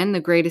have been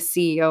the greatest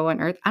CEO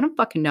on earth? I don't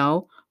fucking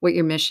know what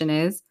your mission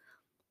is.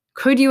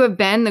 Could you have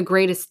been the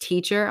greatest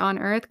teacher on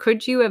earth?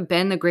 Could you have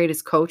been the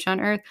greatest coach on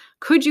earth?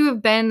 Could you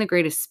have been the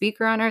greatest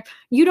speaker on earth?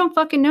 You don't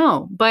fucking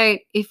know. But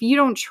if you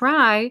don't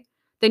try,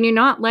 then you're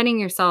not letting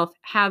yourself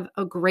have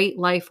a great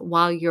life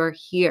while you're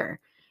here.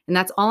 And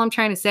that's all I'm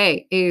trying to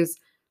say is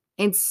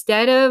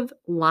instead of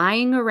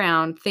lying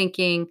around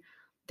thinking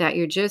that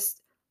you're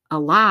just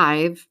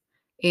alive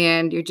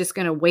and you're just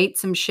going to wait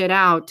some shit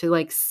out to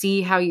like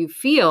see how you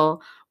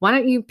feel, why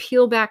don't you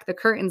peel back the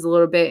curtains a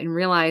little bit and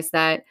realize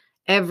that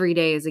every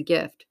day is a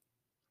gift.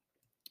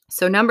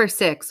 So number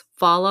 6,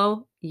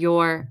 follow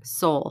your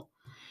soul.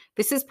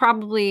 This is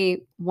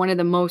probably one of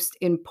the most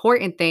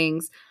important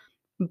things,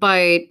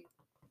 but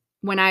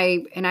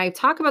I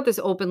talk about this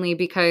openly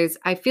because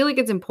I feel like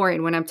it's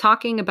important when I'm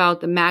talking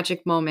about the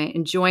magic moment,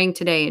 enjoying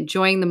today,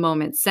 enjoying the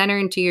moment, center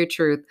into your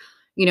truth,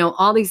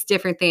 all these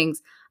different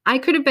things. I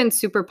could have been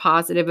super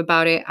positive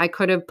about it. I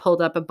could have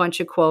pulled up a bunch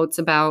of quotes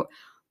about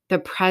the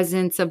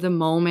presence of the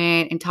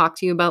moment and talk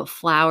to you about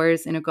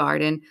flowers in a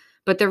garden.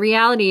 But the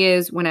reality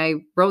is, when I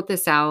wrote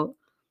this out,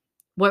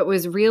 what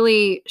was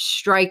really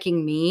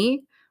striking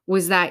me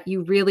was that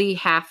you really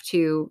have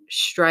to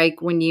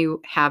strike when you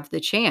have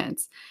the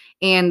chance.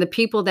 And the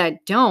people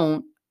that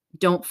don't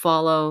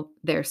follow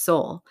their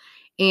soul.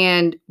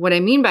 And what I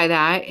mean by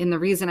that, and the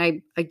reason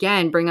I,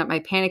 again, bring up my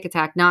panic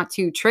attack, not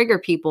to trigger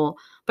people,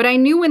 but I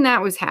knew when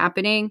that was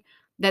happening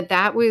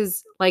that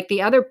was like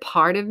the other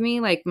part of me,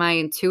 like my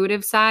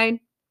intuitive side,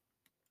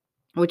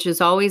 which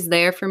is always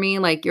there for me.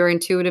 Like your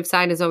intuitive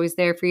side is always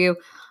there for you.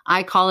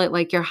 I call it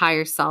like your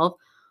higher self.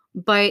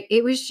 But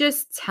it was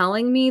just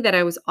telling me that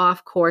I was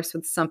off course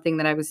with something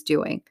that I was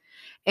doing.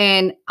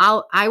 And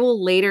I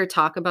will later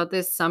talk about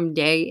this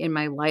someday in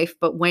my life.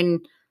 But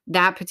when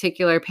that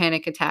particular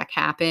panic attack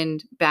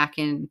happened back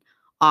in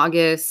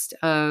August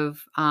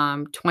of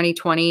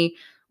 2020,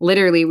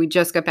 literally, we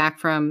just got back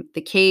from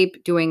the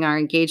Cape doing our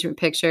engagement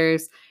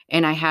pictures,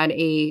 and I had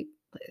a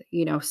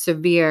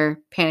severe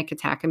panic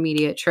attack,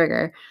 immediate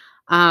trigger.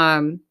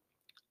 And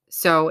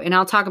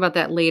I'll talk about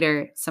that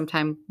later,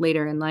 sometime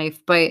later in life.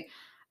 But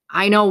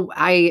I know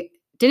I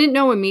didn't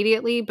know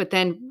immediately, but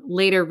then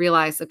later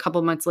realized a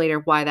couple months later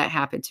why that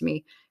happened to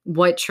me,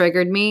 what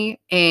triggered me,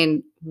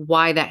 and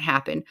why that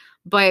happened.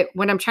 But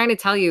what I'm trying to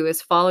tell you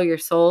is follow your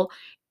soul.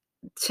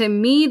 To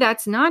me,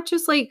 that's not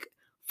just like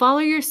follow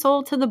your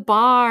soul to the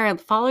bar,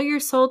 follow your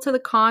soul to the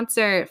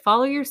concert,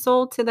 follow your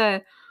soul to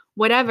the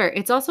whatever.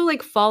 It's also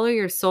like follow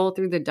your soul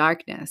through the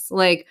darkness.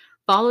 Like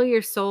follow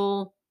your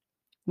soul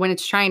when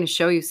it's trying to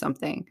show you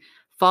something.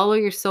 Follow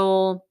your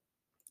soul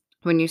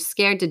when you're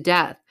scared to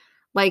death.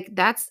 Like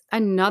that's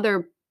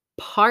another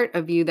part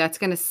of you that's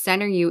going to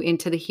center you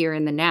into the here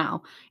and the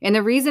now. And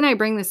the reason I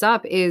bring this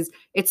up is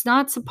it's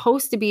not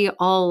supposed to be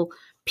all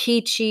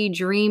peachy,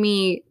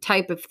 dreamy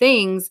type of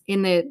things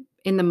in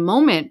the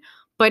moment,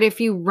 but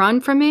if you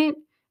run from it,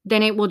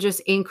 then it will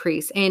just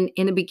increase. And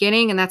in the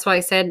beginning, and that's why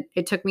I said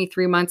it took me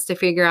 3 months to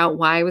figure out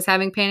why I was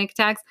having panic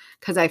attacks,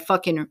 because I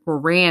fucking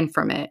ran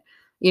from it.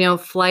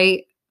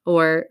 Flight,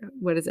 or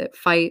what is it?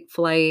 Fight,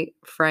 flight,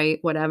 fright,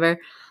 whatever.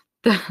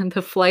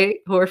 The flight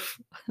or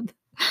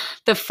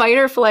the fight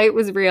or flight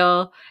was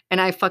real, and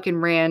I fucking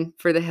ran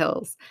for the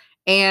hills.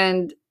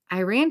 And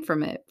I ran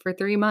from it for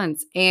 3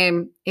 months.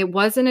 And it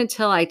wasn't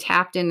until I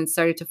tapped in and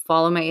started to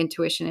follow my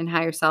intuition and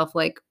higher self,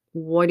 like,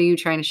 what are you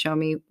trying to show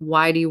me?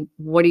 What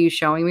are you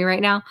showing me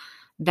right now?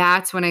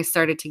 That's when I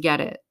started to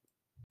get it.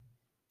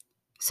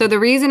 So the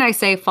reason I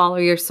say follow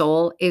your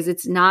soul is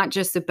it's not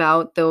just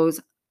about those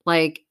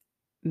like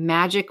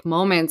magic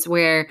moments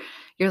where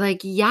you're like,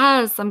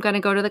 yes, I'm going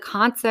to go to the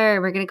concert.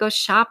 We're going to go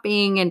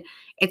shopping. And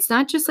it's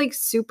not just like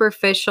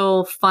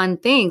superficial fun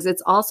things.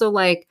 It's also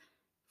like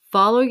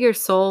follow your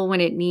soul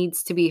when it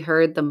needs to be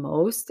heard the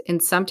most.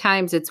 And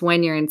sometimes it's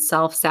when you're in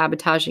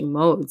self-sabotaging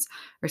modes,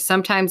 or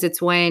sometimes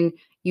it's when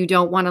you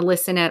don't want to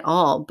listen at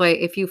all. But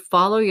if you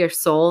follow your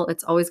soul,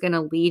 it's always going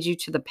to lead you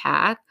to the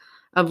path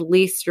of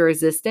least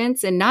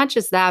resistance. And not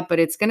just that, but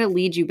it's going to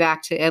lead you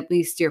back to at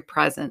least your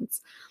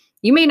presence.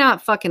 You may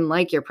not fucking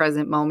like your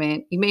present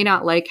moment. You may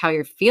not like how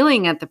you're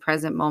feeling at the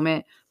present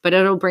moment, but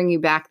it'll bring you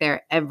back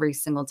there every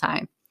single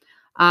time.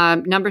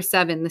 Number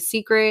 7, the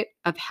secret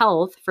of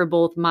health for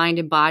both mind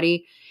and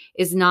body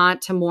is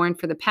not to mourn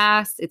for the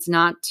past. It's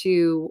not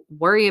to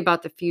worry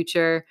about the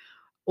future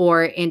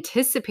or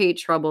anticipate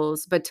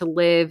troubles, but to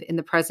live in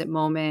the present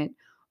moment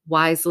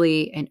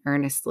wisely and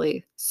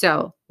earnestly.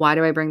 So, why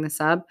do I bring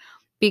this up?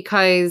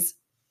 Because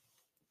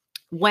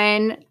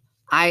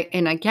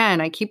and again,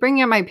 I keep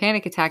bringing up my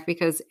panic attack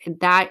because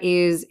that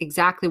is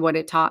exactly what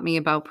it taught me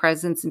about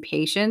presence and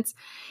patience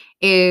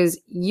is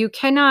you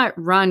cannot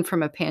run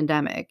from a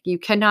pandemic. You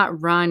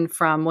cannot run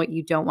from what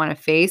you don't want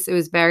to face. It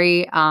was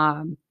very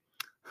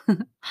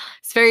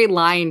it's very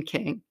Lion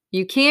King.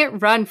 You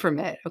can't run from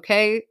it,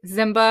 okay?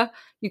 Simba,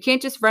 you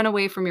can't just run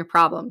away from your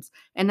problems.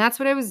 And that's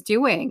what I was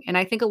doing. And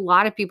I think a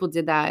lot of people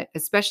did that,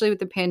 especially with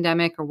the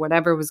pandemic or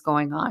whatever was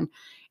going on.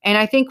 And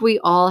I think we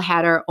all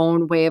had our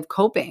own way of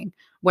coping,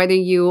 whether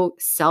you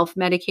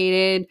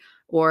self-medicated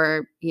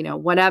or,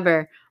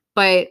 whatever.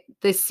 But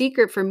the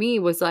secret for me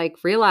was like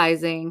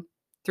realizing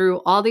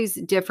through all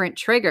these different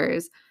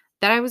triggers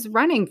that I was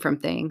running from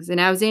things and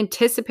I was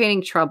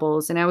anticipating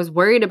troubles and I was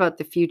worried about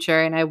the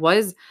future and I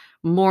was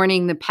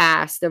mourning the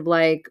past of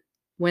like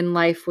when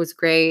life was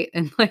great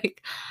and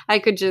like I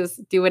could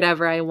just do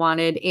whatever I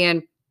wanted.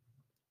 And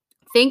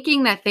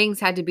thinking that things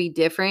had to be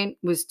different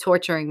was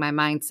torturing my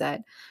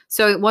mindset.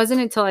 So it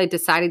wasn't until I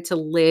decided to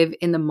live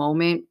in the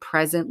moment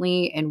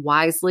presently and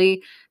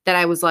wisely that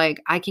I was like,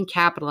 I can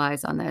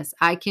capitalize on this.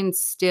 I can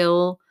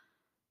still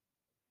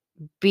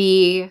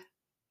be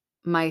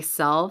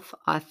myself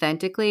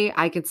authentically.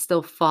 I could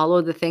still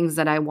follow the things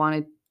that I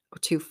wanted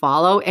to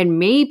follow. And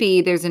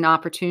maybe there's an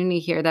opportunity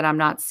here that I'm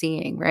not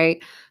seeing,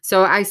 right?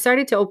 So I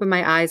started to open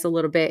my eyes a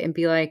little bit and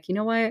be like, you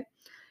know what?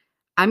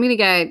 I'm going to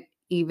get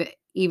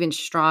even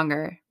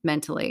stronger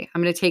mentally.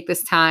 I'm going to take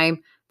this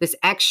time, this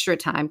extra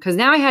time, because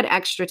now I had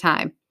extra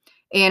time.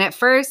 And at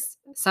first,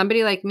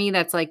 somebody like me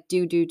that's like,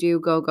 do,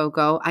 go, go,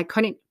 go, I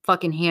couldn't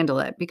fucking handle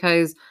it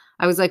because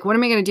I was like, what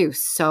am I going to do?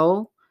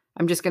 So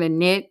I'm just going to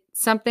knit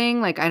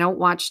something. Like, I don't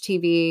watch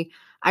TV.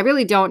 I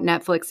really don't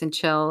Netflix and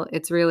chill.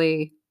 It's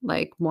really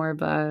like more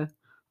of a,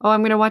 oh,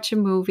 I'm going to watch a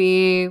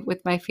movie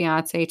with my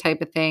fiance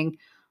type of thing.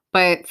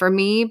 But for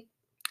me,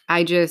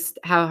 I just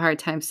have a hard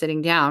time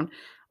sitting down,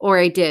 or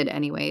I did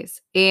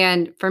anyways.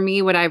 And for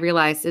me, what I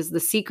realized is the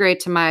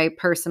secret to my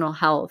personal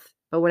health.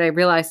 But what I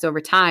realized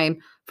over time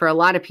for a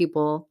lot of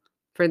people,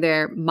 for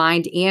their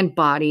mind and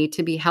body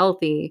to be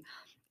healthy,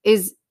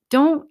 is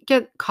don't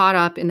get caught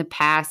up in the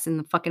past and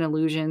the fucking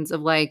illusions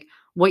of like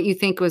what you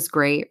think was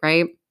great,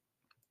 right?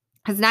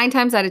 Because 9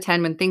 times out of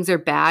 10, when things are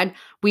bad,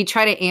 we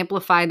try to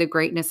amplify the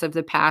greatness of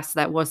the past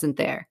that wasn't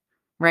there,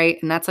 right?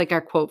 And that's like our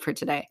quote for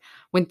today.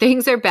 When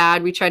things are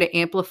bad, we try to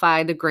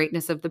amplify the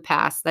greatness of the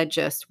past that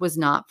just was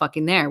not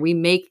fucking there. We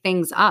make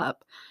things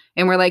up.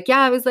 And we're like,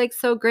 yeah, it was like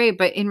so great.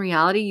 But in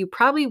reality, you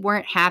probably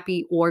weren't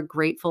happy or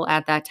grateful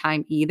at that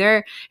time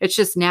either. It's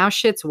just now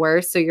shit's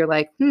worse. So you're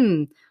like,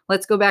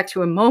 let's go back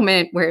to a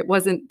moment where it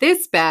wasn't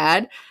this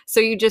bad.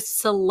 So you just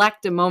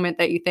select a moment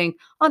that you think,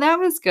 oh, that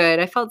was good.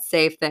 I felt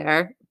safe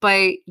there.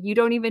 But you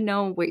don't even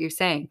know what you're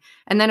saying.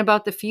 And then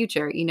about the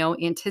future,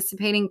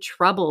 anticipating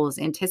troubles,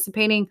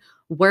 anticipating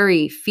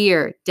worry,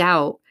 fear,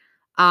 doubt.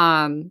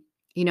 Um,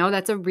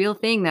 that's a real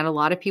thing that a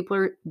lot of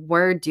people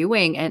were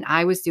doing, and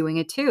I was doing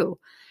it too.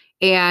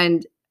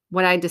 And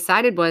what I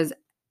decided was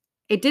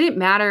it didn't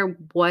matter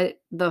what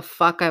the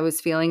fuck I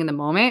was feeling in the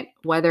moment,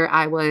 whether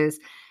I was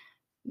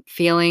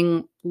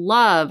feeling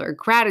love or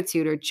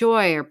gratitude or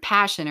joy or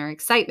passion or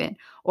excitement,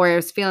 or I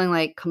was feeling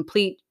like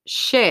complete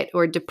shit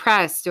or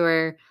depressed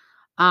or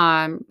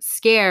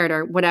scared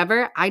or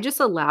whatever. I just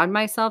allowed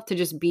myself to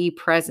just be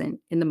present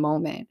in the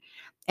moment.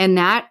 And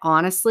that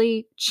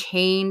honestly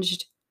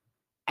changed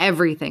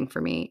everything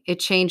for me. It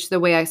changed the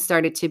way I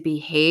started to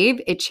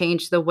behave. It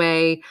changed the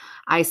way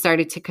I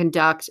started to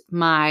conduct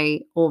my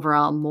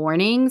overall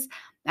mornings.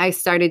 I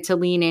started to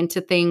lean into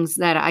things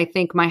that I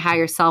think my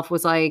higher self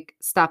was like,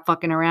 stop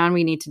fucking around.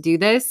 We need to do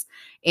this.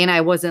 And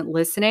I wasn't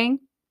listening.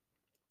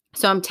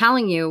 So I'm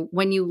telling you,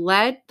 when you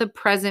let the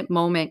present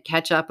moment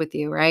catch up with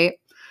you, right?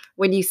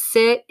 When you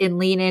sit and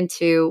lean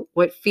into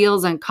what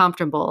feels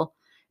uncomfortable,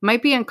 it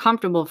might be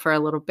uncomfortable for a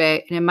little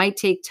bit and it might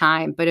take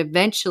time, but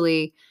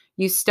eventually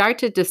you start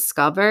to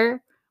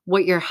discover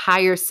what your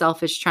higher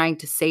self is trying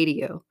to say to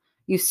you.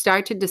 You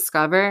start to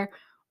discover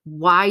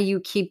why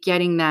you keep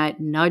getting that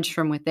nudge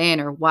from within,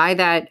 or why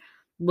that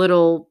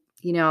little,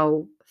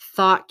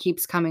 thought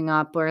keeps coming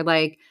up, or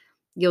like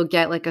you'll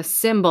get like a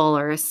symbol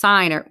or a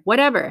sign or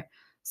whatever.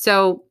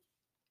 So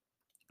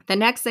the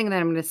next thing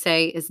that I'm going to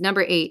say is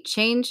number 8,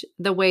 change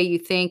the way you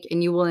think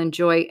and you will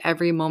enjoy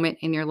every moment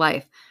in your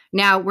life.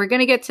 Now, we're going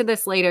to get to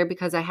this later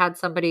because I had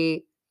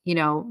somebody,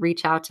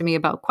 reach out to me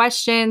about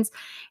questions.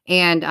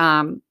 And,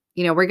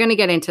 we're going to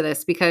get into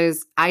this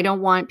because I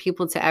don't want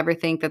people to ever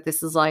think that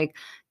this is like,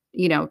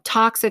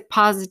 toxic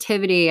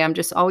positivity. I'm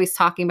just always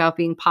talking about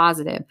being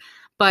positive.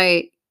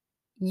 But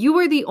you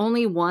are the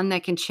only one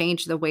that can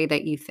change the way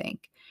that you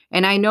think.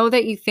 And I know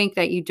that you think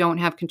that you don't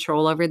have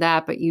control over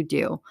that, but you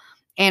do.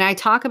 And I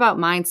talk about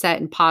mindset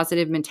and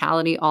positive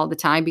mentality all the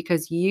time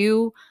because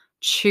you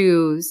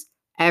choose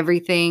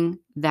everything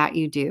that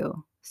you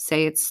do.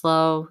 Say it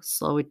slow,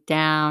 slow it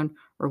down,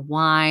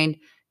 rewind.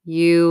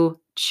 You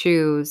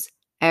choose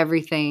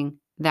everything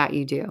that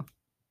you do,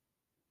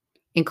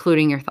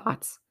 including your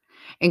thoughts,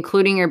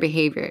 including your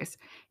behaviors.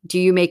 Do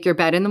you make your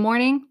bed in the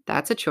morning?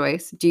 That's a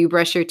choice. Do you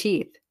brush your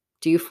teeth?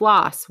 Do you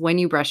floss when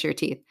you brush your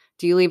teeth?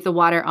 Do you leave the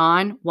water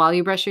on while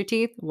you brush your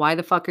teeth? Why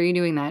the fuck are you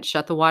doing that?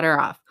 Shut the water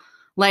off.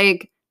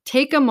 Like,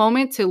 take a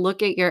moment to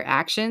look at your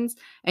actions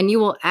and you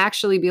will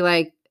actually be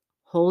like,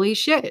 holy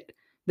shit,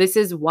 this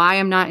is why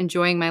I'm not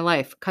enjoying my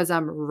life, because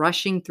I'm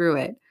rushing through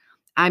it.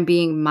 I'm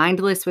being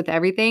mindless with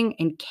everything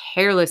and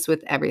careless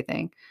with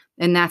everything.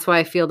 And that's why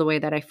I feel the way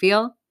that I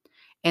feel.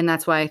 And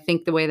that's why I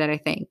think the way that I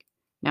think.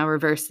 Now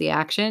reverse the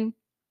action,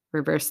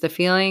 reverse the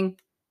feeling,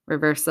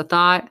 reverse the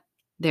thought.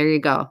 There you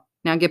go.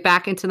 Now get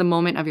back into the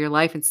moment of your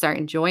life and start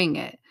enjoying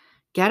it.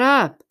 Get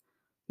up.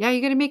 Yeah,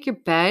 you're going to make your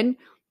bed,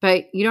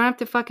 but you don't have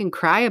to fucking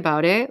cry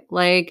about it.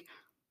 Like,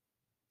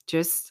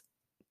 just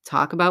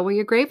talk about what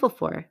you're grateful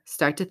for.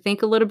 Start to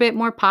think a little bit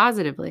more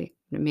positively.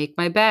 I'm going to make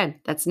my bed.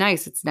 That's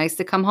nice. It's nice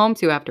to come home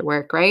to after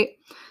work, right?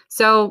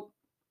 So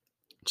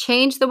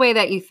change the way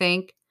that you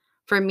think.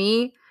 For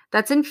me,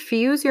 that's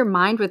infuse your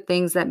mind with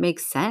things that make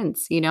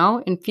sense,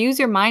 infuse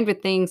your mind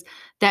with things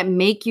that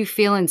make you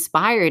feel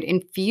inspired,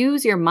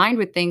 infuse your mind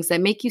with things that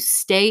make you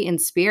stay in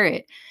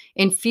spirit,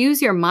 infuse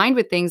your mind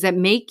with things that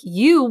make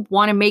you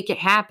want to make it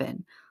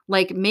happen.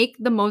 Like, make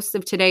the most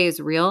of today is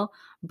real,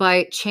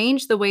 but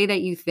change the way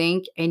that you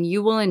think and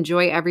you will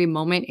enjoy every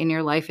moment in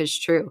your life is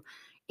true.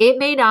 It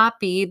may not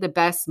be the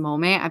best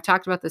moment. I've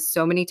talked about this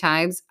so many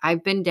times.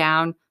 I've been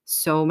down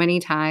so many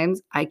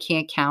times. I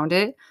can't count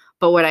it.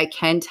 But what I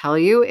can tell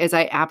you is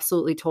I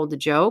absolutely told a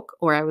joke,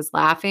 or I was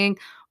laughing,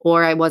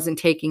 or I wasn't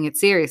taking it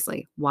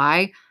seriously.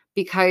 Why?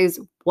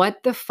 Because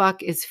what the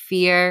fuck is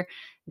fear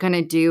going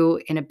to do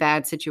in a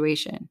bad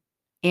situation?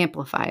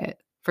 Amplify it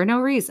for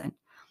no reason.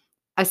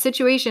 A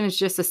situation is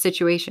just a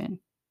situation.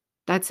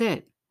 That's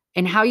it.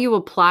 And how you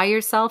apply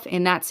yourself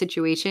in that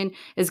situation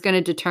is going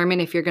to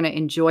determine if you're going to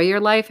enjoy your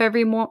life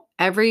every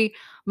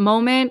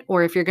moment,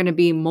 or if you're going to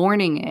be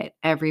mourning it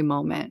every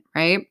moment,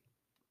 right?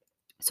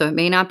 So it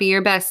may not be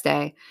your best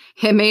day.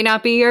 It may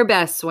not be your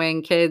best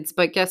swing, kids,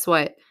 but guess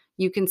what?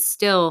 You can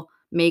still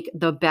make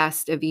the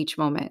best of each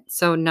moment.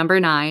 So number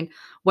 9,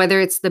 whether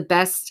it's the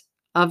best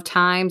of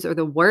times or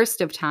the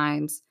worst of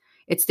times,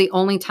 it's the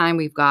only time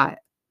we've got.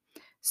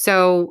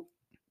 So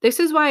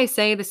this is why I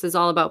say this is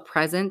all about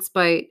presence,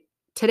 but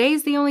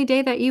today's the only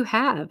day that you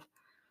have.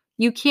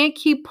 You can't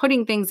keep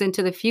putting things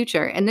into the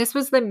future. And this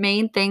was the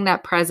main thing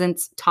that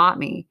presence taught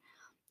me.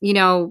 You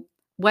know,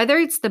 whether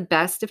it's the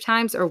best of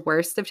times or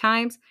worst of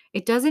times,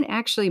 it doesn't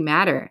actually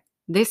matter.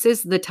 This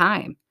is the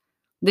time.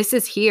 This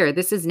is here.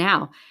 This is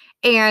now.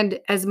 And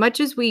as much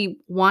as we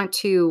want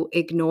to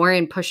ignore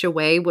and push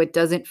away what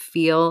doesn't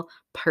feel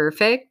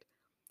perfect,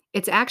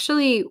 it's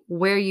actually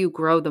where you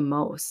grow the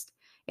most.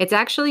 It's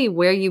actually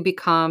where you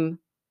become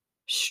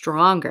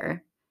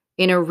stronger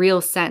in a real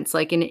sense,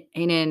 like in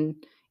an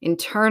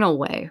internal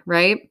way,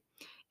 right?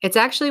 It's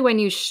actually when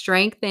you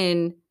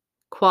strengthen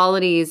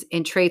qualities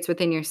and traits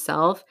within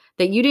yourself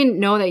that you didn't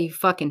know that you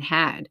fucking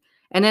had.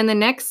 And then the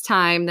next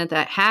time that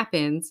that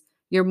happens,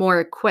 you're more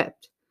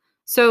equipped.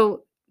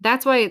 So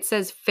that's why it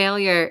says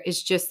failure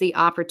is just the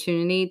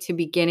opportunity to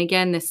begin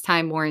again, this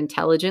time more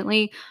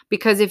intelligently.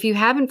 Because if you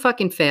haven't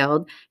fucking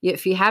failed,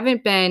 if you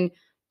haven't been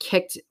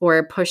kicked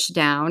or pushed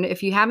down,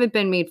 if you haven't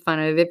been made fun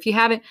of, if you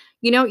haven't,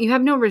 you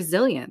have no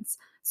resilience.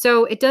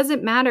 So it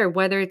doesn't matter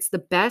whether it's the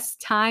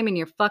best time in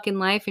your fucking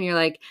life and you're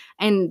like,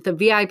 and the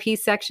VIP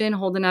section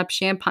holding up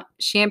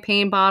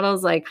champagne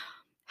bottles, like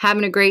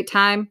having a great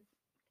time,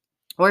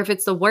 or if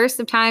it's the worst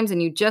of times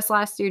and you just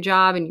lost your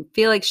job and you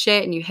feel like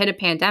shit and you hit a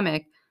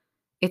pandemic,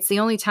 it's the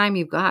only time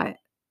you've got.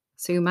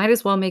 So you might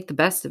as well make the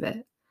best of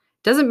it.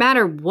 Doesn't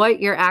matter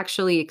what you're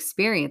actually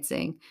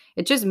experiencing.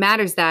 It just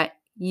matters that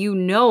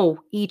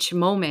each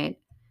moment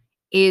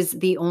is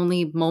the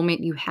only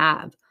moment you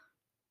have.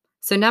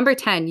 So number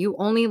 10, you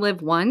only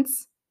live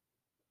once,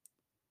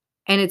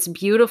 and it's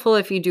beautiful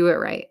if you do it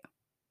right.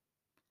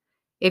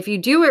 If you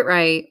do it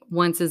right,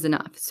 once is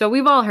enough. So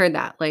we've all heard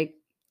that. Like,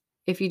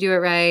 if you do it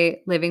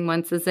right, living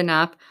once is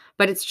enough.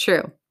 But it's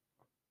true.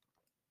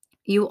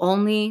 You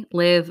only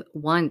live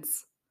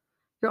once.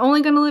 You're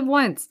only going to live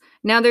once.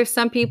 Now, there's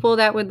some people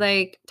that would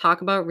like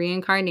talk about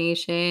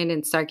reincarnation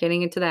and start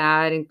getting into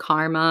that and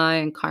karma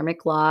and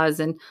karmic laws.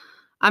 And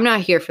I'm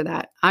not here for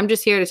that. I'm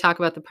just here to talk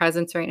about the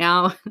presence right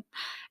now.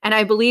 And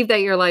I believe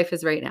that your life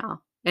is right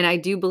now. And I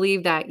do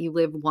believe that you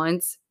live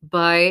once.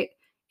 But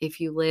if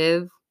you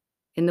live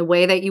in the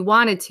way that you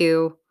wanted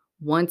to,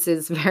 once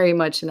is very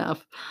much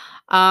enough.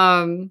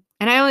 And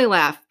I only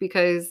laugh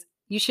because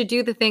you should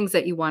do the things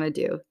that you want to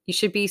do. You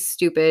should be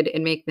stupid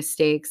and make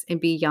mistakes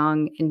and be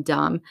young and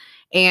dumb.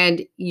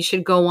 And you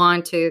should go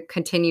on to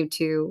continue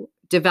to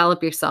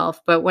develop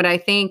yourself. But what I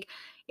think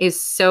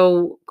is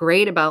so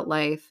great about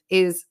life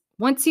is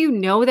once you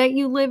know that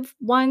you live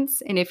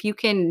once, and if you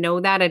can know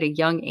that at a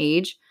young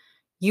age,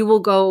 you will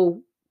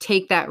go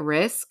take that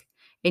risk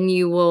and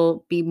you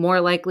will be more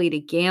likely to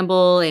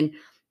gamble and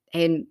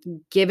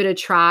give it a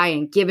try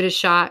and give it a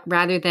shot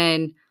rather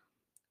than,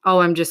 oh,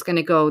 I'm just going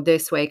to go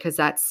this way because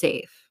that's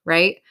safe,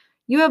 right?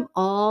 You have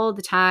all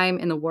the time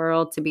in the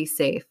world to be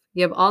safe.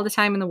 You have all the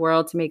time in the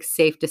world to make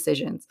safe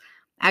decisions.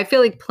 I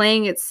feel like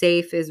playing it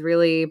safe is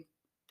really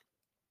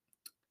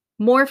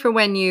more for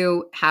when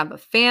you have a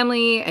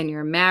family and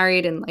you're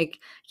married and like,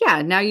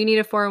 yeah, now you need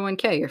a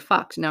 401k. You're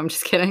fucked. No, I'm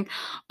just kidding.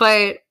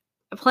 But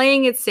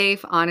playing it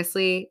safe,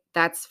 honestly,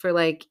 that's for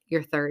like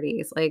your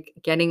 30s, like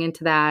getting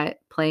into that,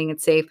 playing it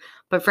safe.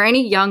 But for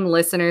any young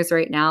listeners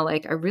right now,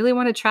 like, I really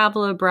want to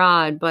travel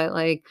abroad, but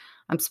like,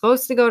 I'm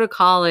supposed to go to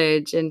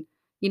college. And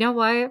you know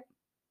what?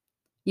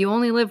 You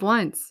only live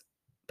once.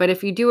 But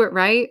if you do it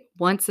right,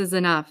 once is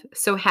enough.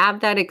 So have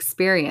that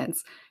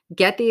experience.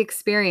 Get the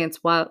experience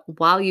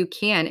while you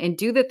can and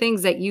do the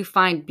things that you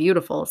find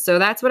beautiful. So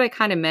that's what I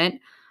kind of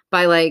meant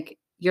by like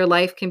your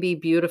life can be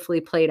beautifully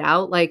played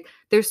out. Like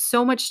there's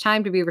so much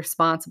time to be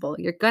responsible.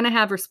 You're going to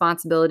have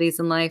responsibilities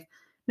in life.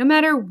 No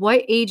matter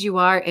what age you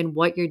are and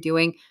what you're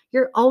doing,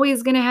 you're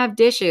always going to have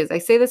dishes. I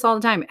say this all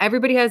the time.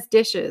 Everybody has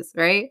dishes,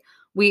 right?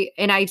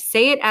 And I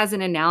say it as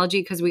an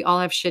analogy because we all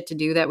have shit to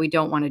do that we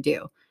don't want to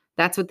do.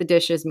 That's what the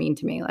dishes mean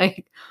to me.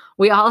 Like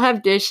we all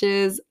have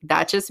dishes.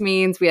 That just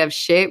means we have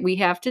shit we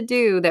have to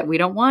do that we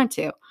don't want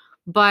to.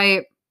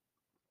 But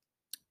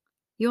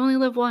you only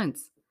live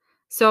once.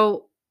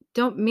 So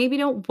don't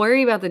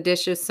worry about the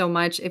dishes so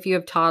much if you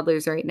have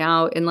toddlers right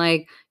now and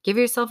like give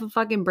yourself a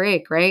fucking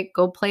break, right?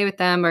 Go play with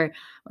them or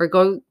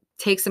go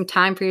take some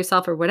time for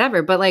yourself or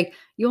whatever. But like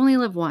you only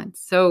live once.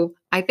 So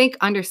I think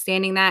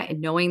understanding that and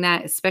knowing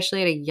that,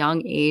 especially at a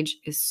young age,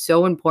 is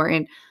so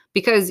important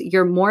because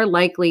you're more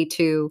likely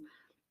to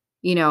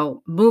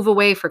move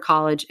away for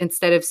college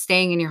instead of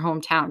staying in your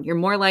hometown. You're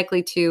more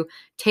likely to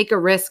take a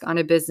risk on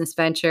a business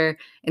venture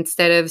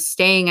instead of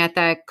staying at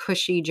that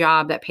cushy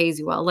job that pays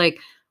you well. Like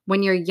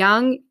when you're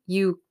young,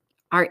 you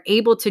are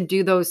able to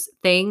do those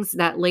things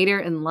that later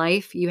in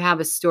life you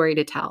have a story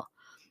to tell.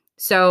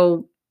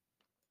 So,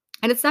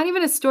 and it's not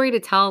even a story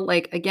to tell.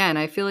 Like, again,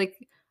 I feel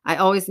like I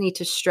always need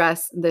to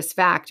stress this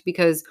fact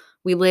because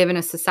we live in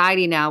a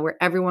society now where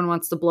everyone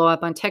wants to blow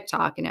up on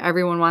TikTok and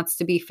everyone wants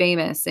to be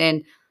famous.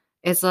 And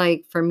it's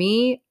like, for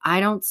me,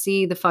 I don't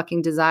see the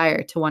fucking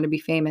desire to want to be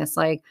famous.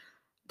 Like,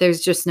 there's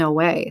just no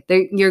way.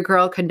 Your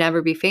girl could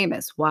never be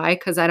famous. Why?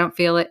 Because I don't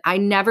feel it. I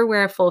never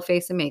wear a full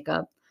face of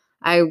makeup.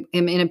 I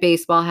am in a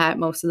baseball hat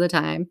most of the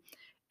time.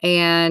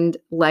 And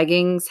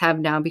leggings have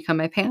now become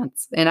my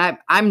pants. And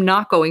I'm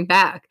not going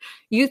back.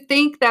 You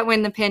think that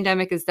when the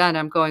pandemic is done,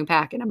 I'm going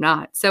back, and I'm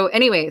not. So,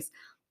 anyways,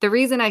 the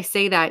reason I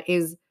say that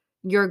is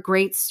you're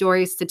great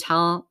stories to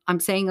tell. I'm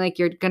saying like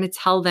you're going to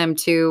tell them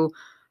to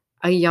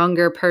a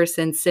younger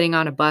person sitting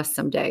on a bus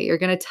someday. You're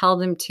going to tell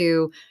them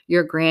to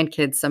your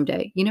grandkids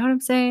someday. You know what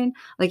I'm saying?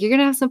 Like you're going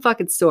to have some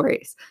fucking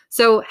stories.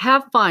 So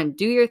have fun,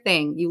 do your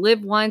thing. You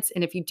live once,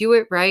 and if you do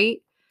it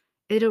right,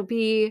 it'll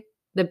be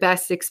the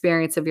best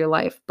experience of your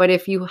life. But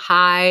if you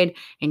hide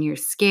and you're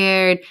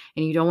scared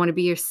and you don't want to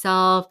be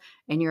yourself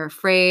and you're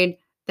afraid,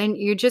 then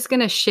you're just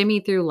going to shimmy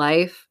through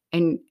life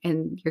and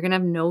you're going to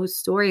have no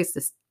stories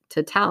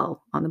to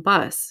tell on the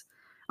bus.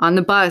 on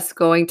the bus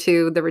going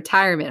to the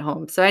retirement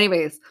home. So,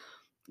 anyways,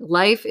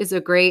 life is a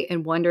great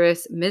and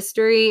wondrous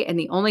mystery. And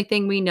the only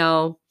thing we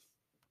know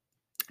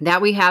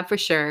that we have for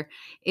sure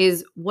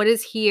is what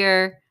is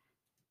here,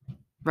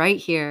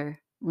 right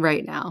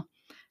now.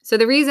 So,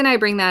 the reason I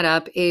bring that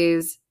up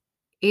is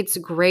it's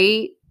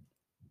great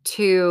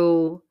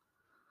to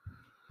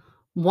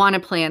want to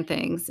plan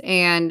things.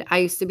 And I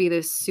used to be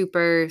this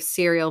super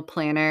serial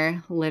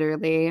planner,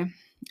 literally.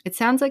 It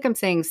sounds like I'm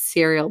saying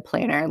serial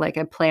planner, like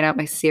I plan out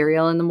my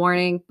cereal in the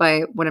morning.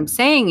 But what I'm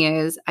saying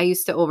is, I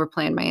used to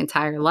overplan my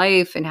entire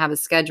life and have a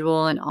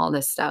schedule and all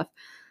this stuff.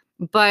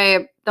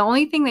 But the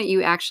only thing that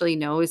you actually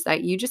know is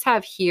that you just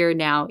have here,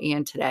 now,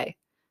 and today.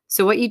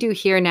 So what you do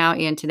here, now,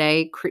 and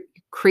today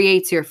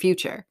creates your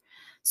future.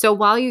 So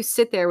while you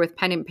sit there with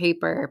pen and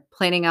paper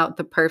planning out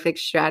the perfect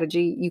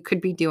strategy, you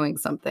could be doing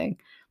something.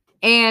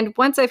 And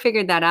once I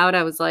figured that out,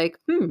 I was like,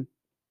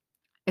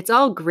 it's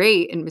all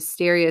great and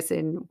mysterious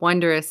and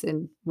wondrous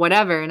and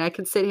whatever. And I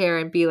can sit here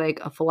and be like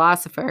a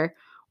philosopher,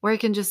 or I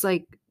can just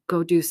like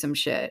go do some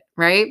shit,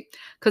 right?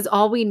 Because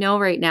all we know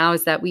right now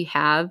is that we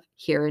have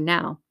here and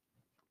now.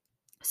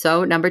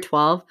 So, number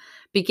 12,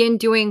 begin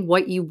doing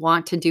what you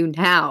want to do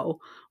now.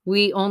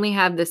 We only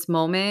have this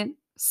moment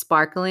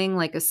sparkling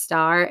like a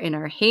star in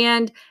our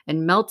hand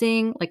and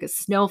melting like a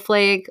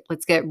snowflake.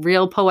 Let's get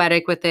real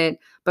poetic with it.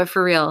 But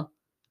for real,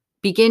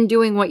 begin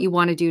doing what you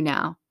want to do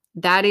now.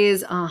 That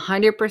is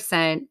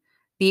 100%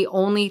 the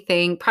only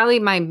thing. Probably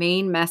my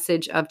main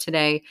message of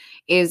today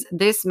is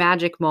this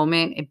magic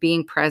moment and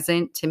being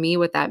present. To me,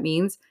 what that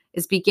means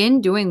is begin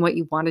doing what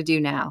you want to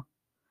do now.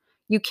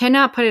 You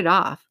cannot put it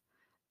off.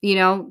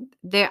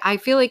 There, I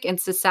feel like in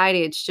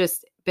society, it's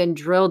just been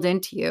drilled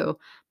into you.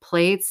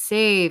 Play it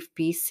safe,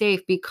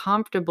 be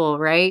comfortable,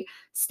 right?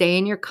 Stay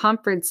in your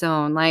comfort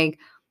zone. Like,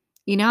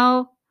 you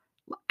know,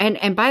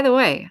 and by the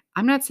way,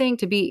 I'm not saying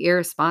to be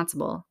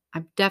irresponsible.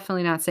 I'm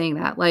definitely not saying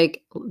that.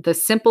 Like, the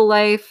simple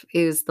life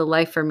is the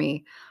life for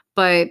me.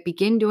 But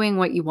begin doing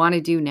what you want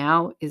to do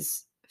now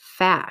is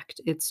fact.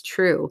 It's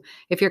true.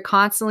 If you're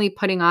constantly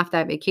putting off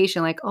that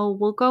vacation, like, oh,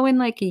 we'll go in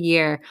like a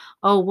year.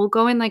 Oh, we'll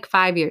go in like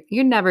 5 years.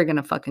 You're never going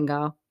to fucking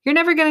go. You're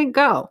never going to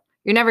go.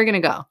 You're never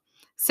going to go.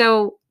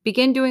 So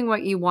begin doing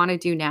what you want to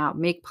do now.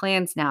 Make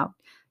plans now.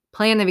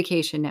 Plan the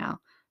vacation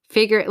now.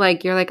 Figure,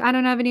 like, you're like, I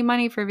don't have any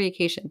money for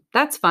vacation.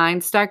 That's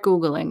fine. Start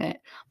Googling it.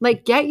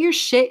 Like, get your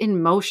shit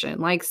in motion.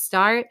 Like,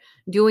 start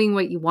doing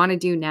what you want to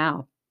do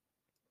now.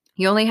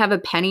 You only have a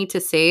penny to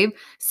save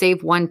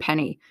 1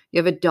 penny.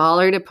 You have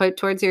 $1 to put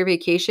towards your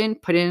vacation,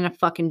 put it in a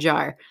fucking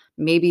jar.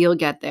 Maybe you'll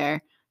get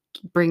there.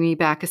 Bring me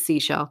back a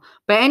seashell.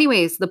 But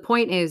anyways, the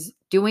point is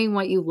doing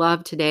what you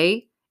love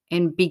today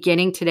and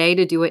beginning today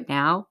to do it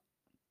now.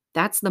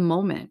 That's the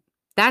moment.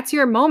 That's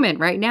your moment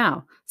right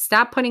now.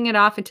 Stop putting it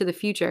off into the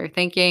future,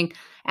 thinking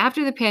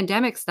after the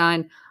pandemic's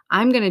done,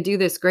 I'm going to do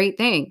this great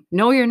thing.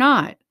 No, you're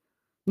not.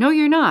 No,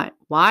 you're not.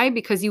 Why?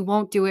 Because you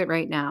won't do it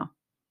right now.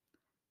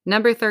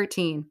 Number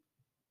 13,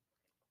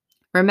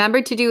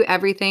 remember to do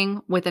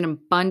everything with an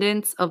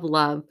abundance of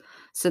love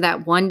so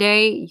that one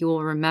day you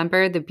will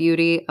remember the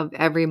beauty of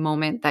every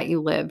moment that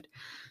you lived.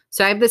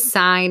 So I have this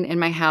sign in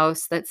my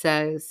house that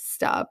says,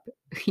 stop.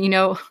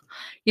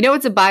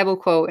 It's a Bible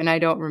quote and I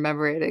don't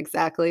remember it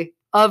exactly.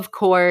 Of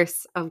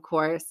course.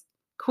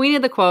 Queen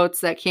of the quotes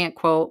that can't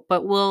quote,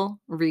 but will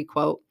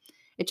requote.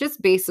 It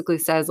just basically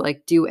says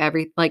like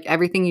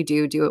everything you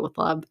do it with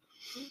love.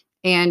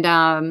 And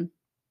I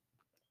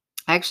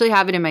actually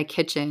have it in my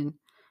kitchen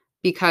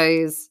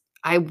because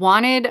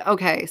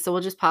so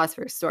we'll just pause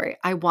for a story.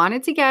 I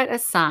wanted to get a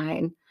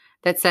sign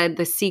that said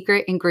the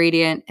secret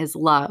ingredient is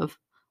love.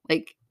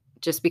 Like,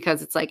 just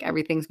because it's like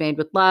everything's made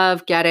with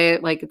love, get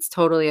it? Like, it's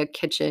totally a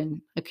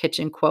kitchen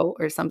quote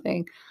or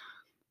something.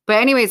 But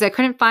anyways, I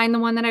couldn't find the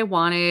one that I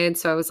wanted.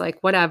 So I was like,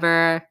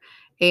 whatever.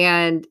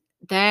 And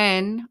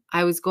then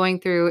I was going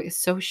through, it's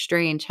so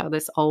strange how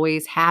this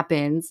always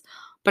happens,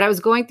 but I was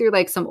going through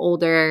like some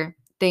older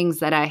things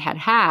that I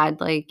had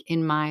like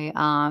in my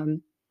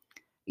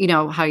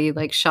how you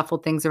like shuffle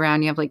things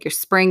around. You have like your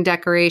spring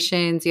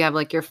decorations, you have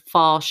like your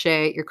fall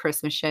shit, your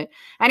Christmas shit.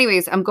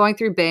 Anyways, I'm going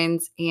through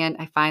bins and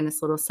I find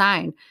this little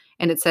sign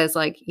and it says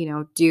like,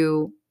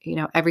 do,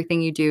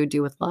 everything you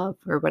do with love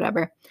or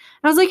whatever. And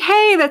I was like,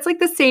 hey, that's like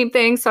the same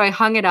thing. So I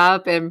hung it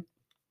up. And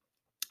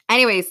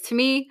anyways, to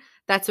me,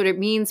 that's what it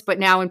means. But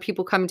now when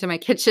people come into my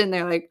kitchen,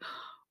 they're like,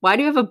 why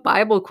do you have a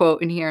Bible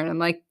quote in here? And I'm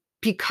like,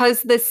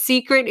 because the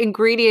secret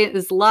ingredient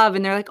is love.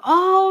 And they're like,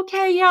 oh,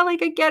 okay. Yeah,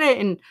 like I get it.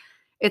 And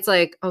it's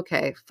like,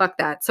 okay, fuck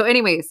that. So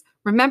anyways,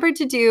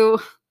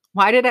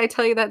 why did I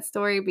tell you that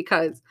story?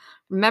 Because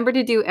remember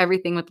to do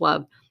everything with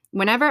love.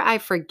 Whenever I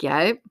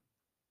forget,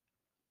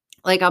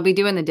 like I'll be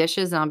doing the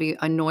dishes and I'll be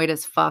annoyed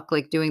as fuck,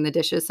 like doing the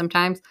dishes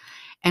sometimes.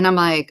 And I'm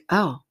like,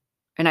 oh,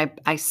 and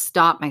I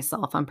stop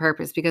myself on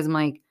purpose because I'm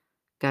like,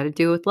 got to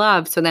do it with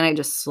love. So then I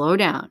just slow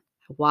down,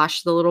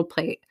 wash the little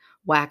plate,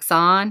 wax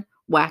on,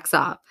 wax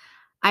off.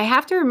 I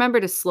have to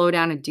remember to slow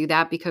down and do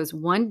that because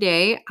one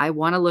day I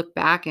want to look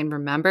back and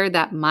remember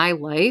that my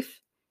life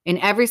in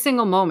every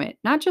single moment,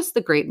 not just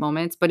the great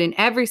moments, but in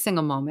every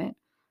single moment,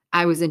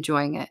 I was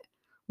enjoying it.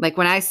 Like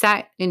when I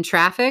sat in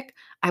traffic,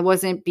 I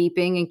wasn't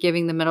beeping and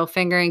giving the middle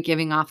finger and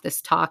giving off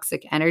this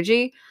toxic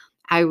energy.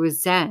 I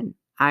was zen.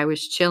 I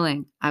was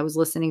chilling. I was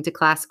listening to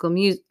classical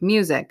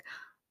music.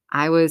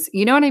 I was,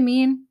 you know what I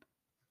mean?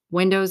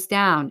 Windows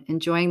down,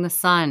 enjoying the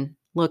sun,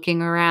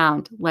 looking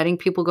around, letting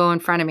people go in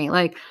front of me.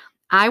 Like,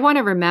 I want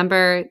to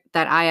remember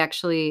that I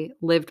actually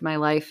lived my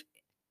life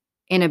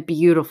in a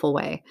beautiful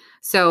way.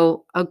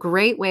 So, a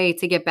great way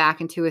to get back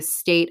into a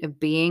state of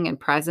being and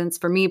presence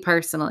for me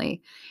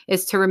personally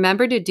is to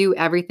remember to do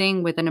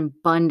everything with an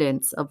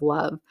abundance of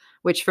love,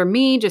 which for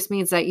me just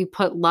means that you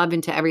put love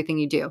into everything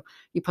you do.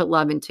 You put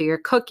love into your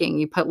cooking,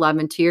 you put love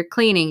into your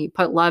cleaning, you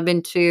put love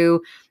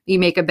into, you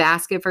make a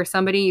basket for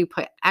somebody, you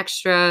put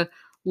extra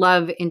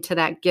love into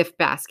that gift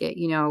basket.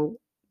 You know,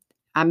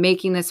 I'm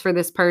making this for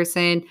this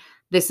person.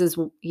 This is,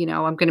 I'm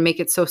going to make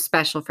it so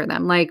special for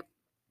them. Like,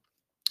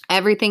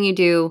 everything you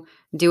do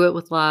it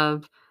with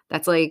love.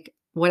 That's like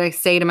what I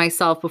say to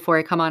myself before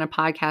I come on a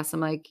podcast. I'm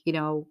like,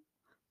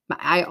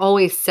 I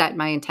always set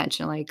my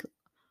intention, like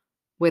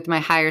with my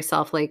higher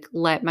self, like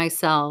let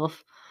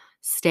myself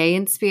stay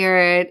in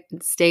spirit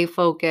and stay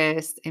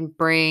focused and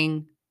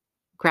bring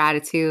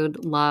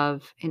gratitude,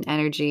 love, and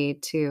energy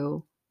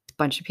to a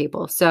bunch of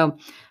people. So,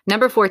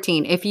 number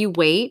 14, if you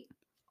wait,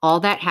 all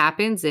that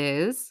happens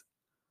is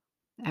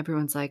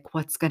everyone's like,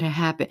 what's going to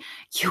happen?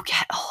 You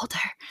get older.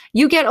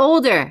 You get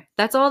older.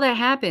 That's all that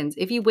happens.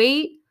 If you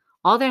wait,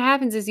 all that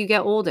happens is you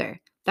get older.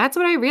 That's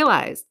what I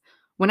realized.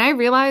 When I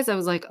realized, I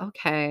was like,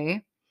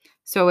 okay,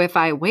 so if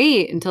I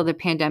wait until the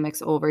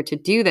pandemic's over to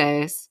do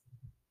this,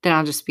 then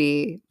I'll just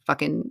be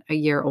fucking a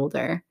year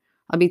older.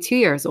 I'll be 2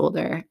 years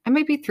older. I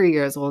might be 3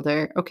 years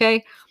older.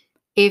 Okay.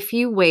 If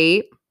you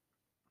wait,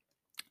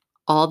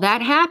 all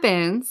that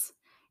happens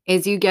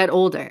is you get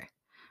older.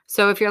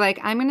 So if you're like,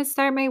 I'm going to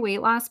start my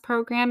weight loss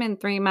program in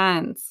 3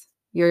 months,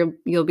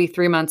 you'll be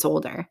 3 months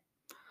older.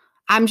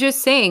 I'm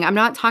just saying, I'm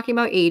not talking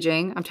about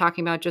aging. I'm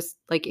talking about just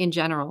like in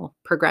general,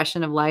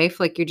 progression of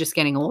life. Like you're just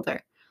getting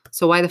older.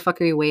 So why the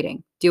fuck are you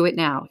waiting? Do it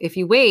now. If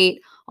you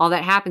wait, all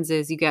that happens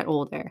is you get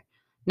older.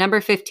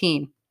 Number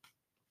 15,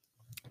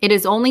 it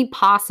is only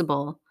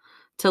possible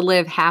to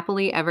live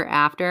happily ever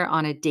after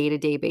on a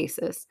day-to-day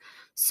basis.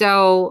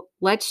 So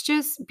let's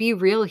just be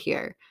real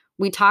here.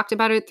 We talked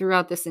about it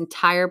throughout this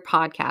entire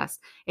podcast.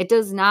 It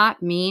does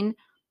not mean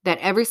that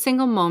every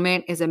single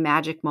moment is a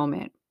magic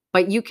moment,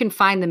 but you can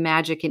find the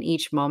magic in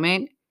each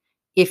moment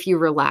if you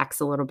relax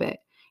a little bit.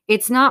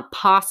 It's not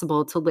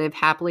possible to live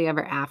happily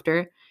ever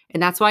after,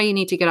 and that's why you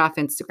need to get off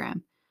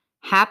Instagram.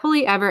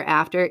 Happily ever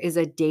after is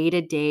a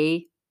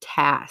day-to-day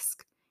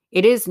task.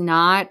 It is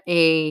not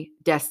a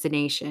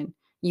destination.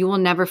 You will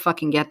never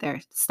fucking get there.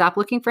 Stop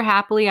looking for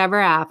happily ever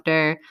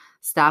after.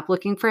 Stop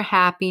looking for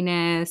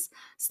happiness.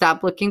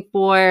 Stop looking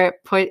for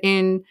put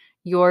in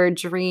your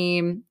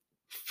dream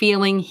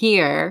feeling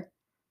here.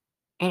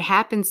 It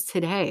happens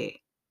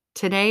today.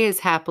 Today is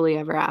happily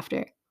ever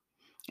after.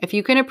 If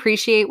you can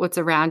appreciate what's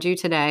around you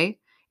today,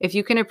 if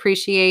you can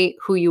appreciate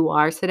who you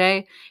are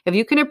today, if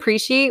you can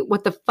appreciate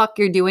what the fuck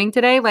you're doing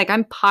today, like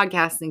I'm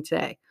podcasting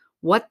today.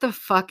 What the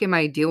fuck am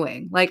I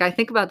doing? Like I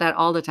think about that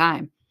all the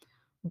time.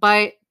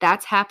 But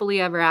that's happily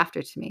ever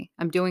after to me.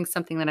 I'm doing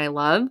something that I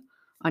love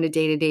on a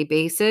day-to-day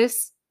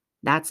basis.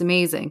 That's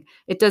amazing.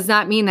 It does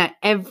not mean that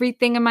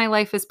everything in my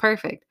life is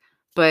perfect.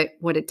 But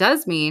what it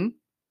does mean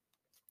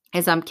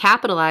is I'm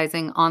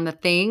capitalizing on the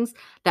things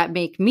that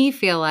make me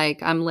feel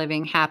like I'm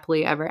living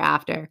happily ever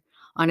after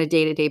on a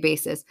day-to-day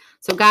basis.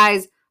 So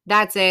guys,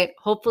 that's it.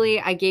 Hopefully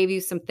I gave you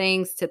some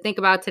things to think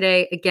about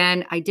today.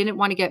 Again, I didn't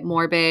want to get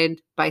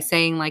morbid by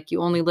saying like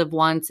you only live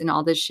once and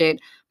all this shit,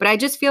 but I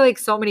just feel like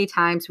so many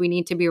times we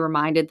need to be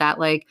reminded that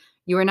like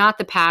you are not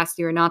the past,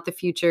 you are not the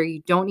future.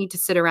 You don't need to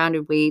sit around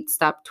and wait.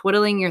 Stop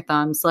twiddling your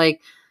thumbs.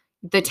 Like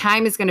the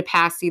time is going to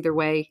pass either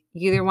way.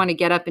 You either want to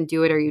get up and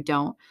do it or you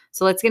don't.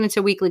 So let's get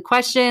into weekly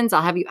questions.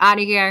 I'll have you out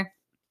of here.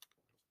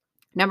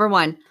 Number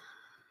 1.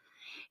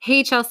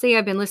 Hey, Chelsea,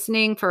 I've been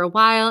listening for a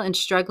while and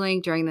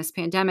struggling during this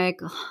pandemic,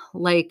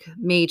 like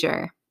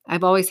major.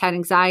 I've always had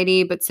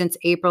anxiety, but since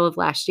April of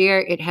last year,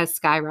 it has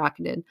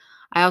skyrocketed.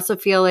 I also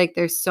feel like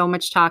there's so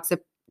much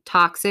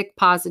toxic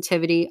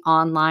positivity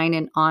online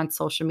and on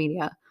social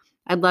media.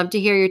 I'd love to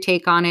hear your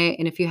take on it.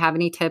 And if you have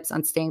any tips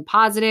on staying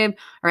positive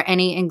or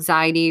any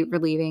anxiety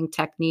relieving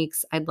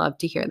techniques, I'd love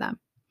to hear them.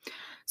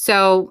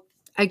 So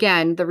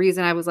again, the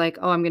reason I was like,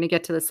 oh, I'm going to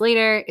get to this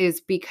later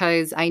is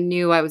because I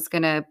knew I was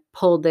going to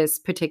pull this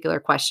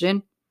particular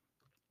question.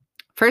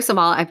 First of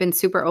all, I've been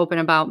super open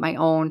about my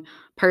own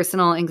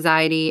personal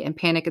anxiety and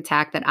panic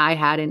attack that I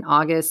had in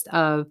August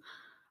of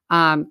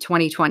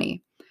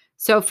 2020.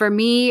 So for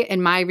me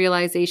and my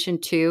realization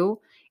too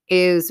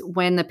is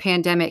when the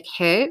pandemic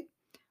hit,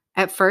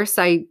 at first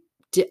I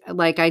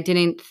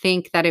didn't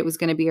think that it was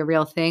going to be a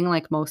real thing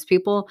like most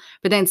people.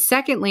 But then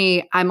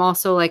secondly, I'm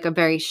also like a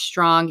very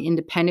strong,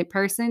 independent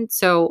person.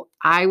 So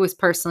I was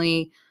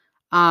personally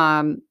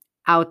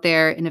out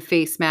there in a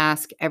face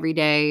mask every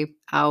day,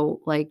 out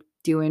like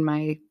doing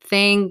my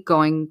thing,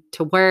 going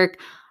to work,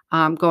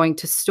 going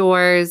to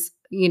stores,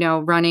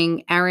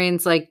 running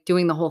errands, like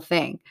doing the whole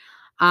thing.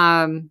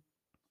 Um,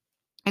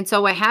 and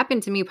so what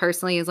happened to me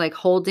personally is like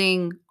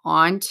holding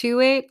on to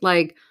it,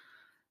 like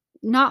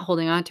not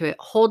holding on to it,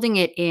 holding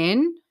it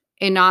in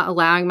and not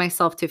allowing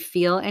myself to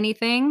feel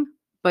anything,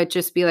 but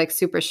just be like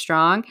super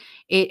strong.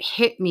 It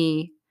hit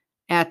me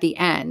at the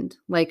end,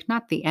 like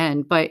not the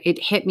end, but it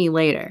hit me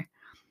later.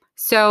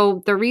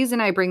 So the reason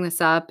I bring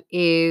this up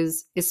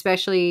is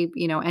especially,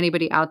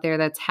 anybody out there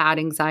that's had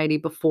anxiety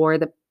before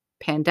the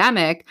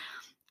pandemic,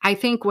 I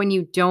think when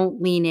you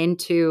don't lean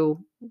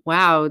into,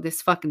 wow,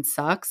 this fucking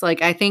sucks.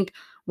 Like I think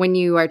when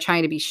you are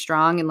trying to be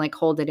strong and like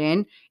hold it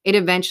in, it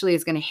eventually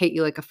is going to hit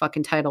you like a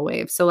fucking tidal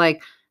wave. So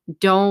like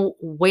don't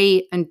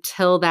wait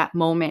until that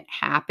moment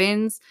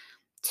happens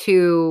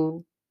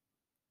to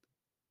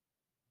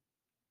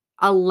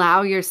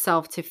allow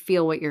yourself to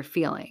feel what you're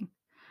feeling.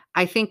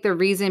 I think the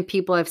reason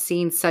people have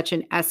seen such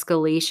an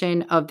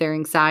escalation of their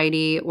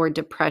anxiety or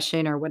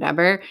depression or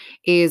whatever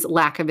is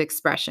lack of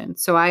expression.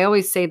 So I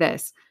always say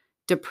this,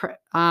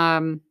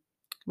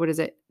 what is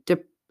it?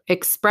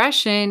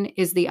 Expression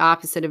is the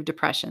opposite of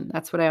depression.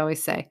 That's what I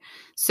always say.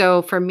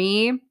 So for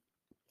me,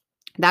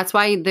 that's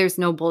why there's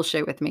no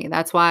bullshit with me.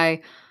 That's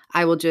why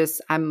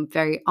I'm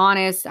very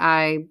honest.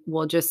 I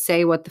will just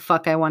say what the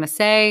fuck I want to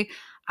say.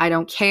 I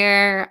don't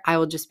care. I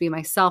will just be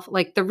myself.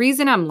 Like the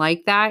reason I'm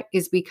like that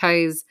is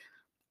because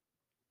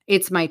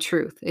it's my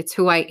truth. It's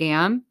who I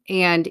am.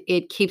 And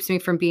it keeps me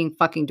from being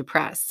fucking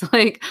depressed.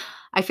 Like,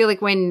 I feel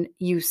like when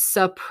you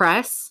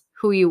suppress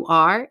who you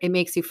are, it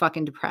makes you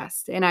fucking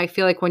depressed. And I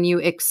feel like when you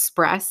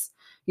express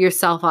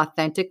yourself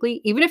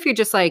authentically, even if you're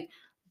just like,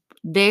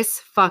 this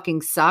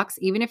fucking sucks,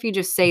 even if you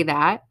just say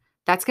that,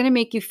 that's going to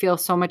make you feel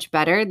so much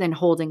better than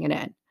holding it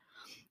in.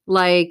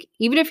 Like,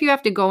 even if you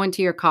have to go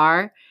into your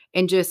car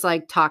and just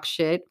like talk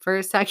shit for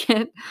a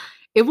second,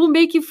 it will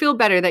make you feel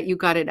better that you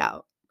got it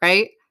out,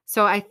 right?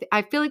 So I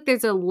feel like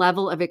there's a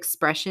level of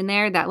expression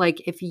there that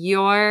like if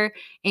you're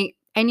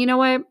and you know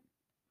what?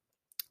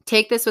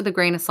 Take this with a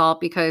grain of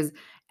salt because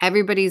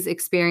everybody's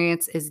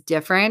experience is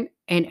different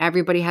and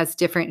everybody has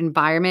different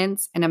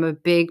environments. And I'm a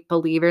big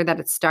believer that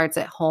it starts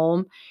at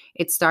home.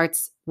 It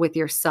starts with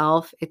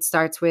yourself. It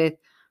starts with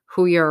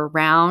who you're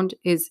around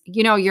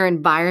your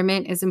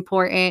environment is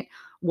important.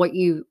 What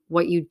you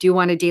do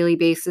on a daily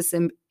basis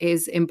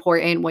is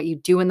important. What you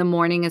do in the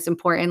morning is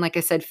important. Like I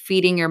said,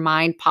 feeding your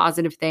mind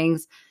positive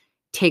things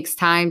takes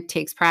time,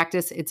 takes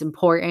practice. It's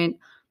important.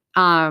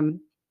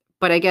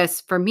 But I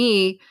guess for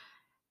me,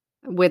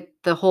 with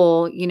the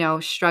whole,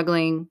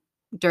 struggling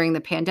during the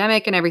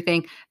pandemic and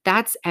everything,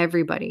 that's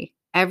everybody.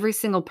 Every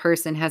single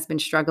person has been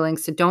struggling.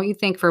 So don't you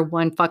think for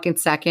one fucking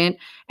second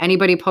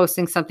anybody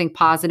posting something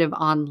positive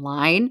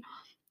online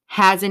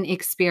hasn't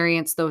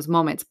experienced those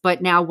moments.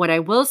 But now, what I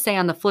will say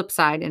on the flip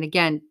side, and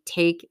again,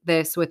 take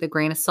this with a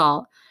grain of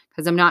salt,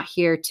 because I'm not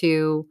here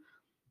to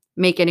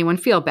make anyone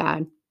feel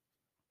bad.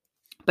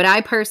 But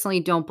I personally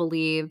don't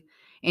believe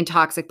in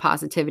toxic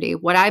positivity.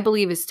 What I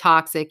believe is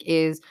toxic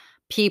is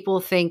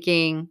people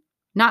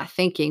not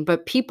thinking,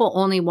 but people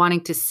only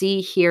wanting to see,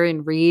 hear,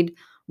 and read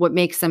what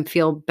makes them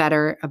feel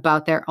better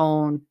about their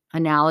own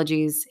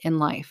analogies in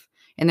life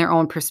and their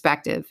own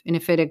perspective. And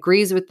if it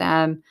agrees with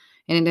them,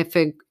 and if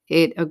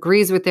it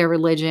agrees with their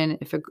religion,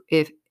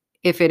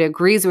 if it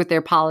agrees with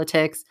their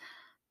politics,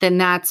 then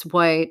that's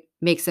what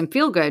makes them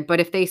feel good. But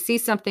if they see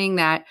something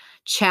that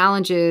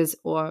challenges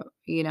or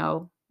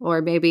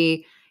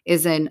maybe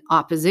is in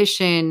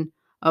opposition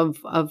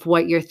of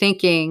what you're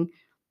thinking,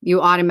 you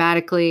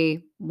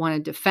automatically want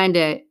to defend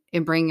it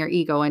and bring your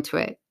ego into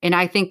it. And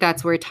I think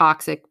that's where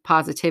toxic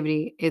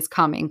positivity is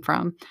coming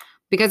from.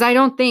 Because I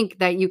don't think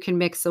that you can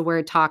mix the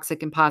word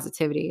toxic and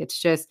positivity.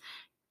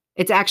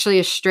 It's actually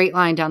a straight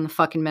line down the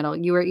fucking middle.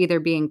 You are either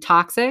being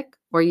toxic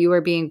or you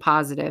are being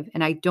positive.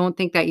 And I don't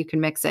think that you can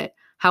mix it.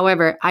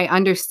 However, I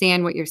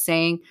understand what you're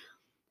saying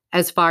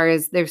as far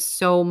as there's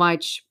so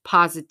much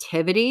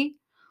positivity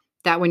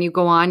that when you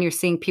go on, you're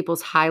seeing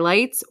people's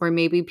highlights, or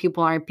maybe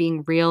people aren't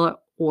being real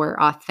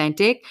or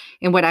authentic.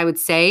 And what I would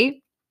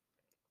say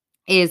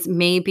is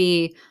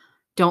maybe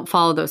don't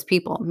follow those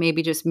people.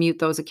 Maybe just mute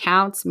those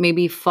accounts.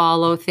 Maybe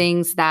follow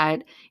things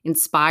that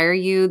inspire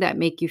you, that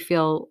make you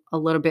feel a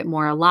little bit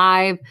more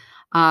alive,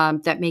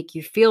 that make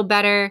you feel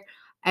better.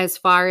 As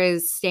far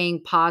as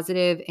staying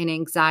positive and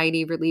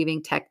anxiety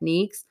relieving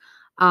techniques,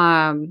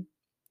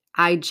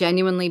 I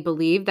genuinely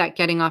believe that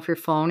getting off your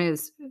phone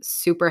is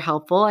super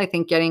helpful. I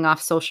think getting off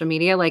social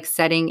media, like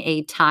setting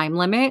a time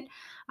limit.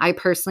 I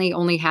personally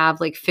only have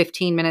like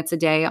 15 minutes a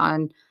day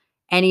on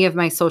any of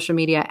my social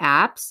media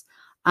apps.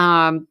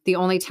 The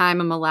only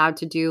time I'm allowed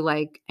to do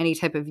like any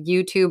type of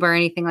YouTube or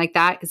anything like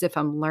that is if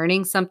I'm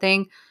learning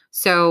something.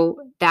 So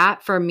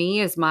that for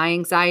me is my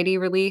anxiety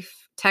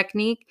relief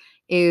technique,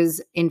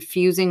 is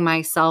infusing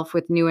myself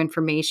with new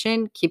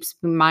information, keeps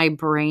my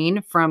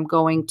brain from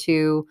going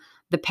to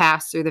the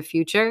past or the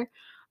future.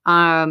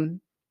 And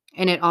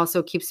it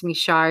also keeps me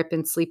sharp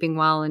and sleeping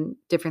well and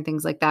different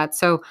things like that.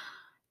 So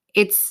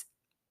it's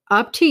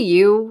up to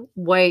you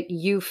what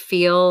you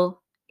feel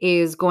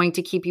is going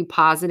to keep you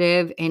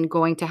positive and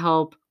going to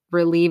help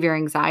relieve your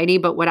anxiety.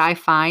 But what I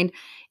find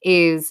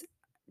is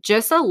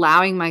just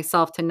allowing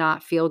myself to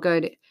not feel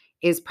good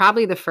is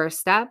probably the first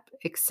step.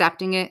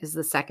 Accepting it is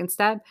the second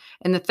step.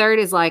 And the third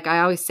is like,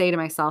 I always say to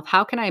myself,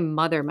 how can I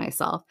mother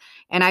myself?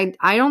 And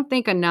I don't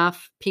think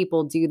enough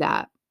people do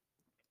that.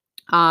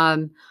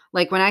 Um,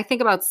 like when I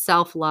think about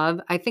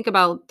self-love, I think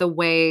about the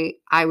way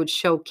I would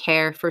show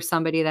care for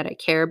somebody that I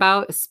care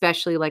about,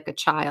 especially like a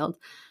child.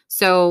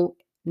 So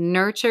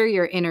nurture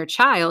your inner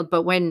child,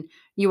 but when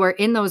you are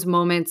in those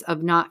moments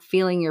of not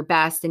feeling your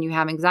best and you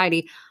have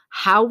anxiety,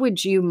 how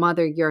would you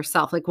mother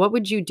yourself? Like what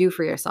would you do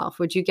for yourself?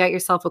 Would you get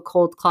yourself a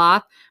cold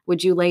cloth?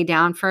 Would you lay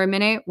down for a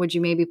minute? Would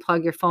you maybe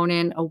plug your phone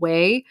in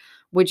away?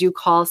 Would you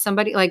call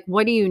somebody? Like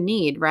what do you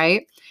need,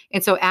 right?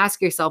 And so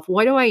ask yourself,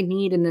 what do I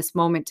need in this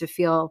moment to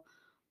feel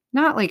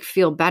not like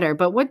feel better,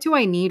 but what do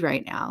I need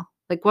right now?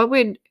 Like what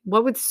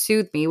would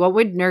soothe me? What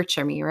would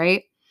nurture me,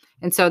 right?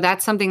 And so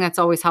that's something that's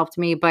always helped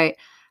me. But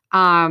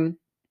um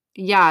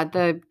yeah,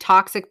 the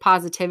toxic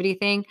positivity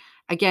thing,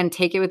 again,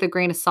 take it with a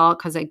grain of salt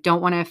because I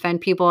don't want to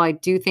offend people. I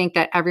do think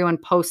that everyone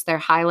posts their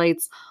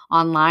highlights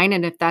online.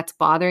 And if that's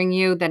bothering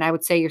you, then I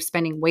would say you're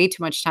spending way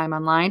too much time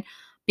online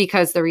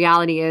because the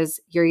reality is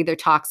you're either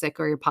toxic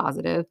or you're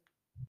positive.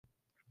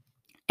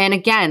 And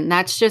again,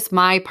 that's just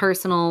my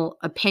personal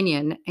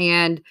opinion.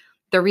 And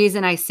the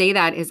reason I say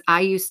that is I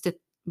used to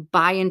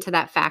buy into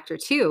that factor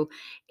too.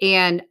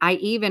 And I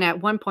even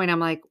at one point, I'm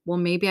like, well,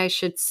 maybe I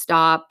should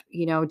stop,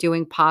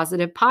 doing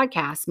positive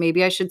podcasts.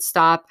 Maybe I should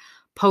stop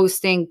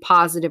posting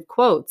positive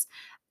quotes.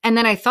 And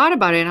then I thought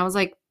about it and I was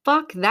like,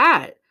 fuck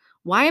that.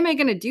 Why am I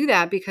going to do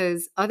that?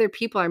 Because other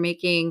people are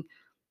making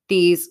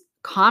these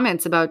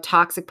comments about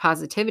toxic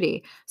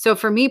positivity. So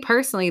for me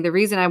personally, the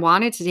reason I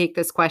wanted to take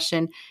this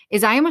question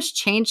is I almost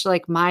changed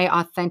like my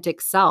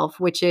authentic self,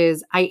 which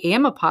is I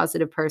am a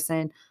positive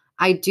person.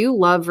 I do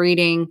love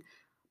reading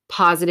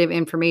positive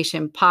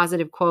information,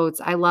 positive quotes.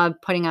 I love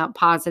putting out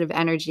positive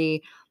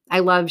energy. I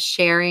love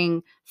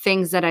sharing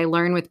things that I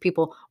learn with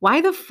people.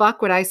 Why the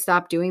fuck would I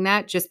stop doing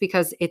that just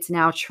because it's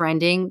now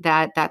trending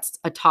that that's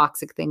a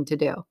toxic thing to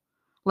do?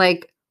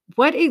 Like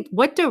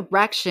what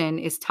direction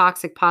is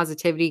toxic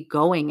positivity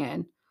going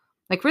in?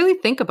 Like really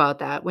think about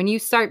that. When you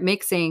start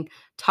mixing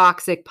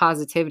toxic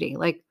positivity,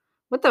 like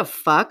what the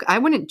fuck? I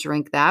wouldn't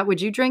drink that. Would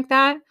you drink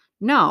that?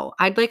 No,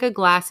 I'd like a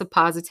glass of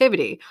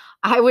positivity.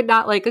 I would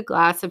not like a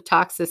glass of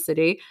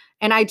toxicity.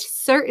 And I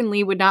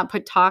certainly would not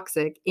put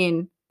toxic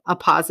in a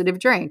positive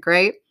drink,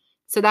 right?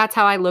 So that's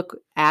how I look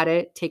at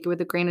it. Take it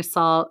with a grain of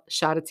salt,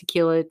 shot of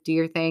tequila, do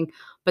your thing.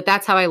 But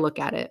that's how I look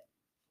at it.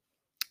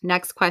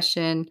 Next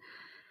question.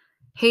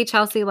 Hey,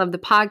 Chelsea, love the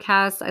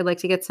podcast. I'd like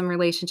to get some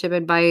relationship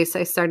advice.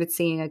 I started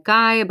seeing a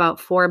guy about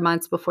 4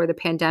 months before the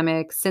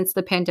pandemic. Since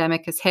the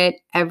pandemic has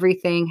hit,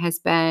 everything has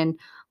been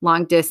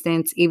long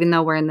distance, even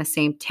though we're in the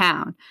same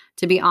town.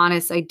 To be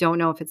honest, I don't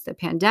know if it's the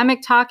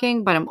pandemic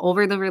talking, but I'm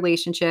over the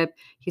relationship.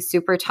 He's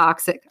super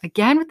toxic.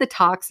 Again, with the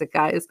toxic,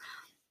 guys,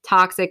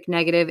 toxic,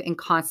 negative, and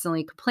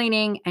constantly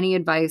complaining. Any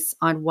advice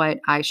on what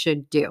I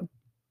should do?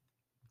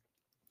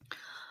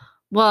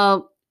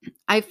 Well,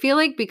 I feel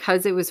like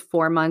because it was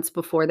 4 months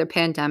before the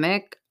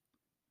pandemic,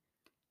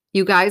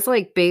 you guys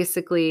like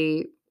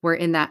basically were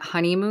in that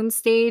honeymoon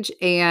stage.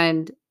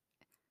 And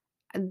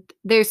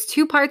there's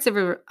two parts of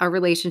a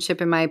relationship,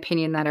 in my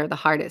opinion, that are the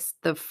hardest.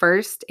 The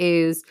first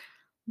is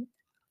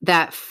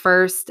that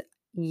first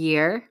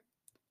year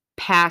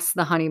past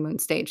the honeymoon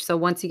stage. So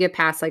once you get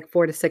past like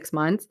 4 to 6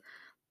 months,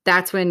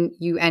 that's when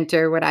you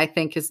enter what I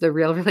think is the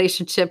real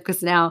relationship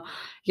because now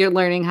you're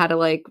learning how to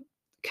like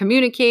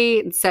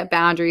communicate and set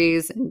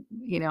boundaries and,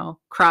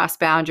 cross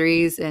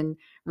boundaries and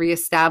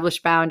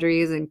reestablish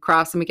boundaries and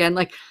cross them again.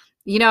 Like,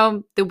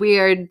 the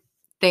weird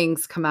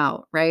things come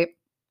out, right?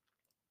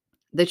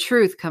 The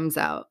truth comes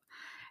out.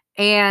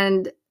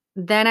 And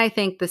then I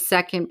think the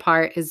second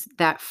part is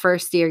that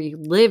first year you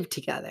live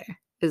together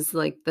is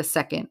like the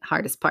second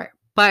hardest part.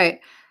 But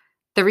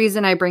the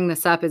reason I bring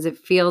this up is it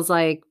feels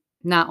like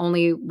not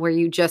only were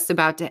you just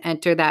about to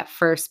enter that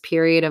first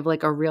period of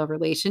like a real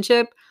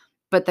relationship,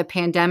 but the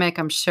pandemic,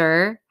 I'm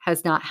sure,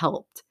 has not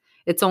helped.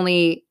 It's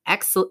only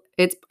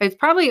it's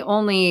probably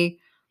only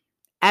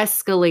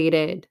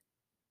escalated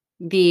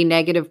the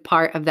negative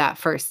part of that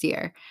first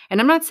year. And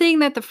I'm not saying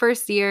that the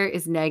first year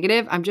is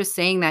negative. I'm just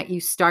saying that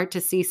you start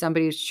to see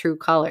somebody's true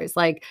colors.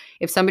 Like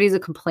if somebody's a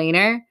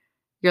complainer,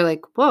 you're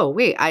like, whoa,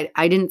 wait,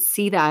 I didn't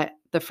see that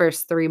the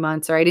first 3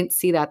 months, or I didn't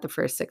see that the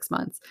first 6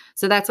 months.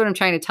 So that's what I'm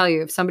trying to tell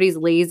you. If somebody's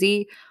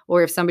lazy,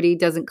 or if somebody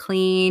doesn't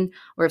clean,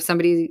 or if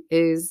somebody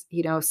is,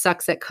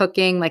 sucks at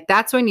cooking, like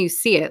that's when you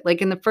see it.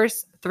 Like in the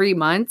first 3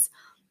 months,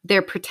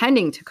 they're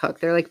pretending to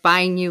cook. They're like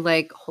buying you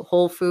like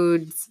Whole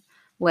Foods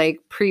like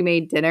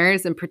pre-made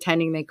dinners and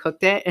pretending they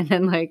cooked it. And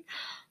then like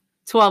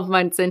 12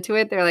 months into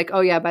it, they're like,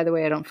 oh yeah, by the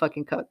way, I don't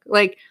fucking cook.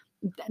 Like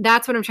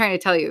that's what I'm trying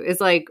to tell you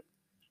is like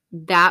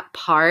that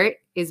part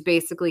is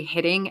basically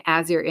hitting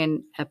as you're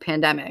in a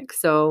pandemic.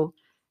 So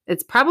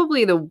it's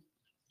probably the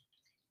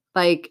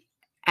like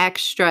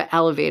extra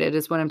elevated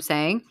is what I'm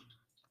saying.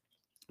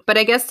 But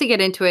I guess to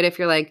get into it, if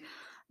you're like,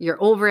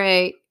 you're over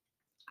it,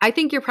 I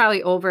think you're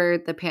probably over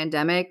the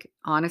pandemic,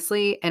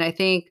 honestly. And I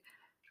think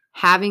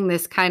having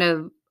this kind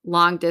of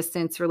long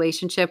distance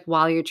relationship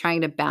while you're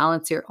trying to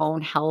balance your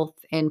own health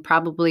and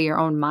probably your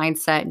own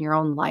mindset and your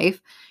own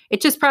life,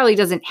 it just probably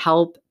doesn't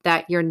help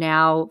that you're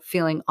now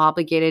feeling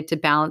obligated to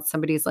balance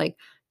somebody's like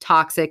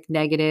toxic,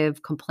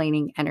 negative,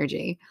 complaining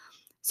energy.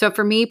 So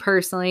for me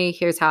personally,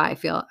 here's how I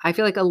feel. I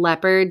feel like a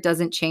leopard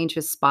doesn't change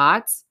his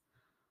spots,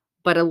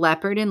 but a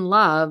leopard in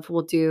love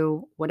will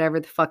do whatever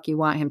the fuck you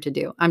want him to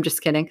do. I'm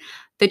just kidding.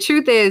 The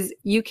truth is,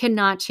 you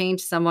cannot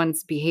change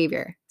someone's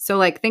behavior. So,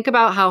 like, think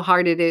about how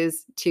hard it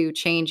is to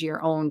change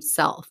your own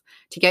self,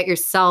 to get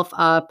yourself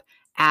up,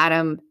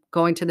 Adam,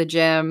 going to the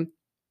gym,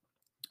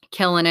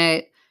 killing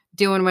it,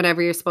 doing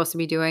whatever you're supposed to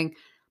be doing,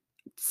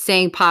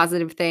 saying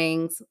positive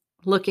things,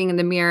 looking in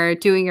the mirror,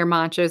 doing your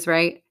mantras,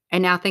 right?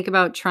 And now think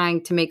about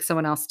trying to make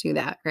someone else do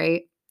that,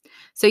 right?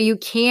 So you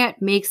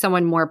can't make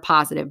someone more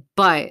positive,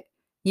 but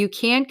you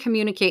can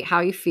communicate how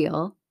you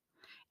feel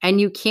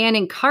and you can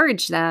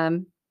encourage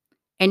them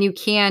and you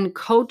can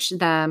coach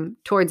them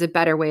towards a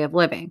better way of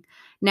living.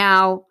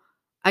 Now,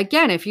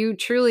 again, if you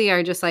truly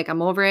are just like,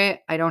 I'm over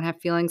it, I don't have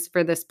feelings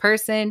for this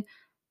person,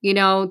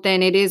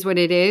 then it is what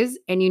it is.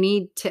 And you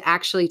need to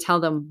actually tell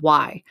them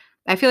why.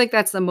 I feel like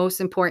that's the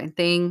most important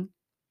thing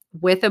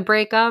with a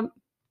breakup.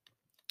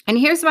 And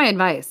here's my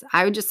advice.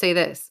 I would just say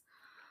this.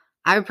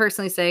 I would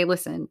personally say,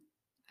 listen,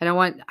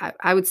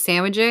 I would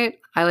sandwich it.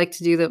 I like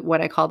to do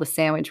what I call the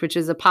sandwich, which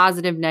is a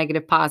positive,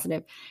 negative,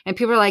 positive. And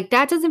people are like,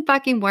 that doesn't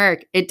fucking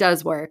work. It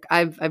does work.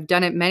 I've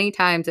done it many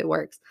times. It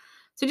works.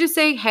 So just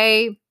say,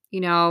 hey,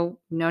 we've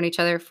known each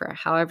other for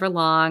however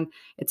long.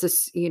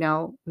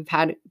 We've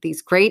had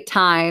these great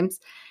times.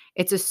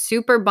 It's a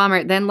super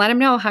bummer. Then let them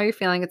know how you're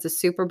feeling. It's a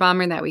super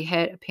bummer that we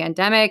hit a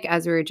pandemic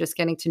as we were just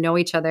getting to know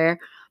each other.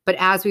 But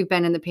as we've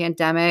been in the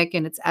pandemic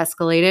and it's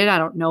escalated, I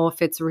don't know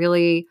if it's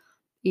really,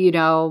 I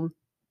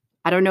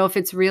don't know if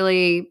it's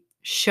really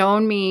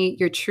shown me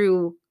your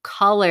true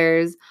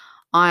colors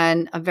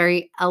on a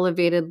very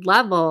elevated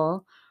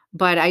level,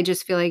 but I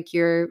just feel like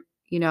you're,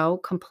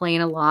 complain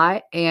a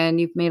lot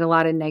and you've made a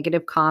lot of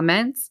negative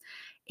comments.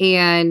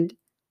 And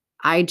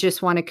I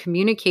just want to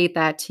communicate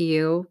that to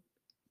you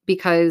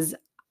because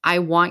I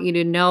want you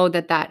to know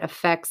that that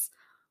affects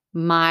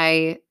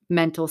my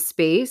mental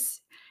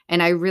space.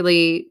 And I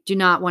really do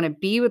not want to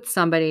be with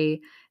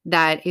somebody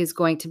that is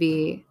going to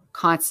be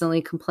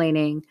constantly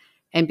complaining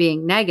and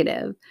being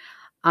negative.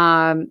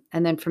 And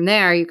then from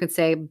there, you could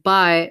say,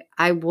 but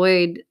I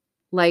would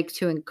like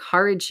to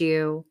encourage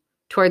you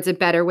towards a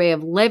better way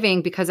of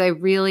living because I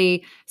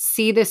really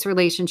see this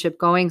relationship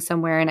going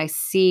somewhere and I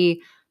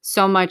see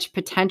so much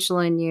potential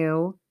in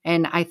you.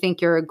 And I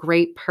think you're a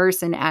great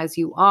person as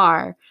you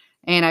are.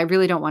 And I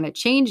really don't want to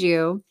change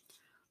you.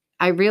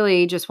 I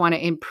really just want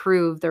to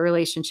improve the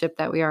relationship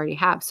that we already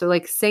have. So,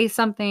 like, say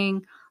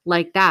something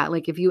like that.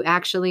 Like, if you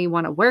actually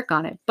want to work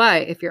on it,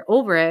 but if you're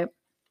over it,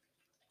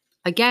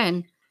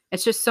 again,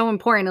 it's just so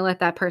important to let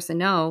that person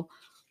know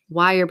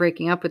why you're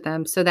breaking up with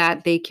them so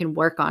that they can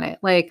work on it.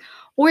 Like,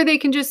 or they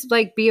can just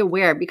like be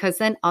aware because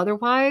then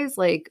otherwise,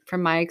 like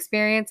from my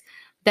experience,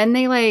 then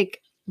they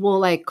like will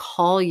like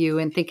call you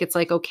and think it's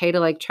like okay to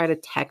like try to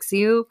text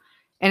you.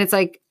 And it's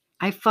like,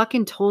 I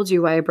fucking told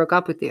you why I broke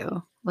up with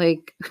you.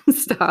 Like,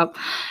 stop.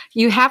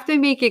 You have to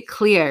make it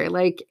clear.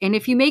 Like, and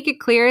if you make it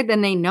clear,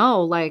 then they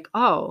know, like,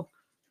 oh,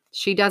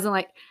 she doesn't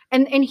like,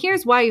 and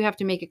here's why you have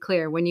to make it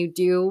clear when you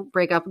do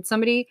break up with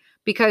somebody,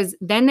 because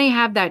then they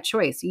have that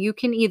choice. You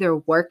can either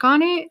work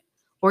on it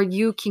or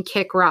you can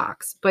kick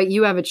rocks, but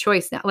you have a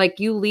choice now. Like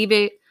you leave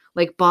it,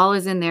 like ball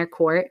is in their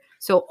court.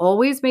 So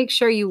always make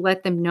sure you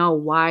let them know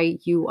why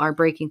you are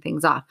breaking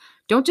things off.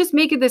 Don't just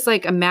make it this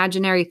like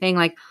imaginary thing,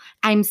 like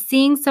I'm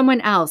seeing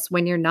someone else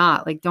when you're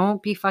not. Like,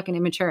 don't be fucking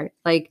immature.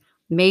 Like,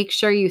 make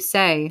sure you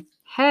say,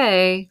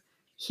 hey,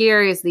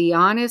 here is the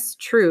honest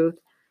truth.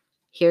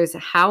 Here's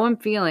how I'm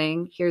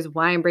feeling. Here's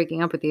why I'm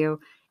breaking up with you.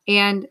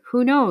 And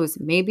who knows,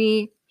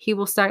 maybe he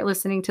will start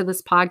listening to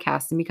this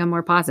podcast and become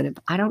more positive.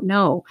 I don't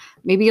know.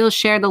 Maybe he'll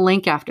share the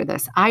link after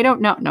this. I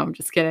don't know. No, I'm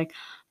just kidding.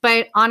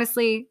 But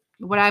honestly,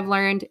 what I've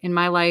learned in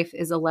my life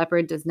is a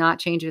leopard does not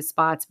change his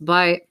spots.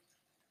 But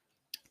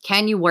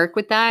can you work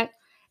with that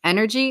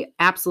energy?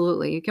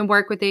 Absolutely. You can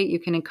work with it. You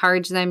can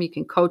encourage them. You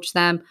can coach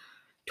them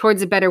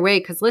towards a better way.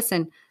 Because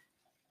listen,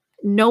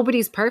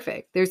 nobody's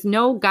perfect. There's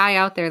no guy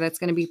out there that's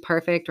going to be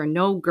perfect or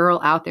no girl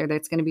out there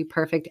that's going to be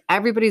perfect.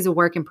 Everybody's a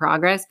work in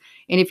progress.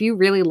 And if you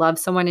really love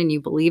someone and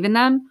you believe in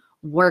them,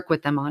 work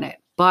with them on it.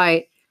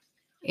 But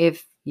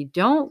if you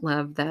don't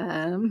love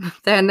them,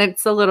 then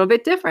it's a little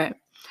bit different.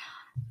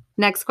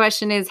 Next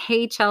question is,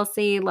 hey,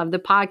 Chelsea, love the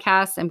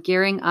podcast. I'm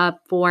gearing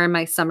up for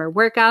my summer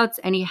workouts.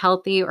 Any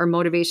healthy or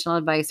motivational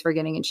advice for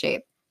getting in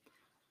shape?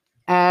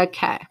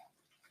 Okay.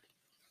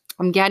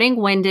 I'm getting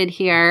winded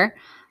here.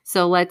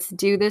 So let's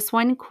do this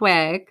one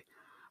quick.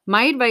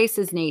 My advice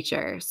is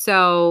nature.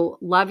 So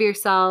love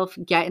yourself,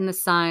 get in the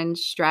sun,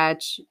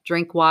 stretch,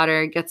 drink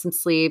water, get some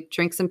sleep,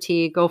 drink some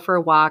tea, go for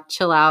a walk,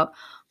 chill out.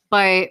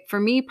 But for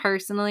me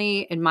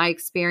personally, in my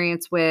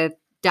experience with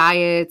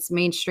diets,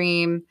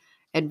 mainstream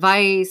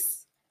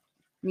advice,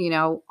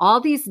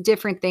 all these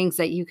different things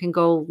that you can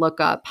go look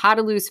up, how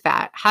to lose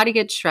fat, how to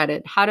get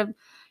shredded, how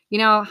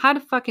to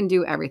fucking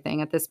do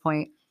everything at this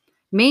point.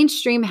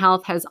 Mainstream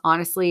health has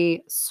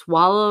honestly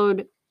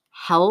swallowed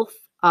health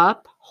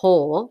up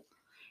whole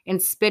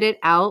and spit it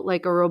out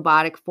like a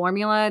robotic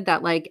formula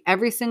that like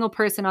every single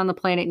person on the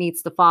planet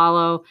needs to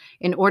follow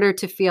in order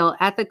to feel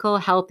ethical,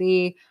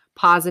 healthy,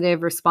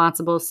 positive,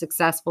 responsible,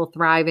 successful,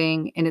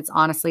 thriving. And it's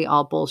honestly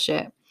all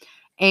bullshit.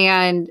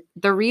 And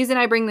the reason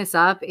I bring this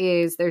up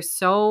is there's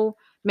so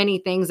many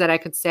things that I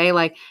could say,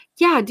 like,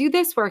 yeah, do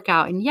this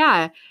workout, and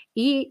yeah,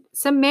 eat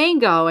some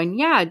mango, and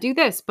yeah, do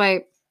this.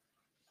 But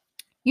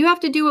you have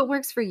to do what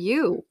works for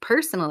you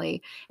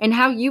personally. And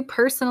how you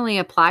personally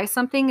apply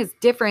something is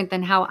different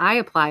than how I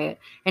apply it.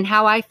 And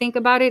how I think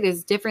about it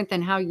is different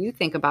than how you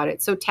think about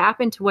it. So tap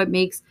into what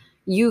makes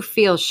you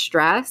feel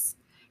stressed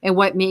and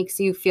what makes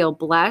you feel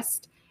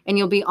blessed. And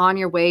you'll be on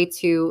your way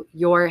to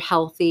your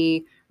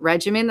healthy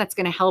regimen that's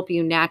going to help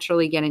you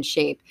naturally get in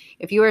shape.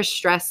 If you are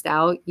stressed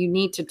out, you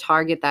need to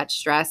target that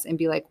stress and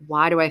be like,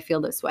 why do I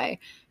feel this way?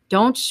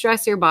 Don't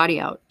stress your body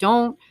out.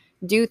 Don't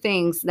do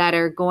things that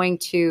are going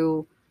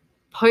to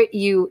put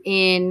you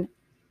in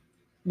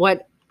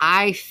what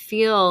I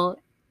feel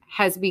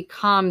has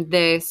become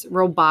this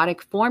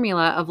robotic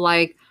formula of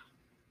like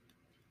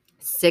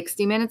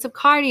 60 minutes of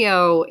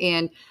cardio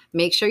and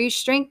make sure you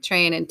strength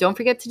train and don't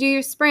forget to do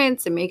your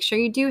sprints and make sure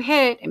you do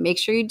HIIT and make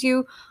sure you do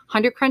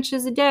 100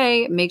 crunches a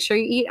day. Make sure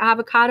you eat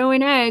avocado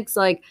and eggs.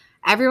 Like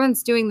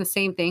everyone's doing the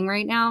same thing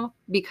right now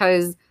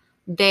because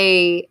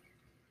it's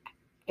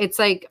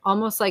like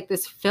almost like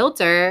this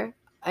filter.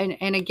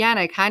 And again,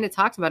 I kind of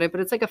talked about it, but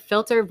it's like a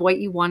filter of what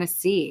you want to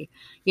see.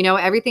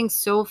 Everything's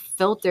so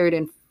filtered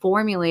and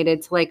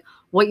formulated to like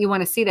what you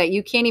want to see that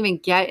you can't even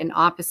get an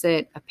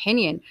opposite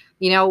opinion.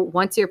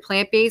 Once you're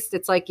plant-based,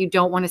 it's like you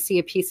don't want to see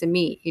a piece of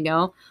meat.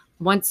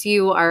 Once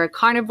you are a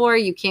carnivore,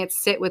 you can't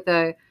sit with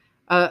a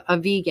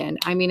vegan.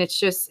 I mean,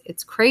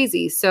 it's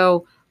crazy.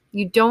 So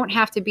you don't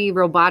have to be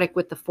robotic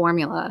with the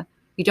formula.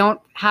 You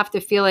don't have to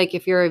feel like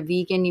if you're a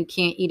vegan, you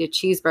can't eat a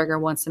cheeseburger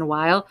once in a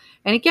while.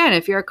 And again,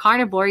 if you're a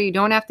carnivore, you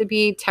don't have to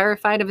be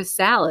terrified of a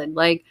salad.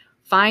 Like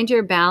find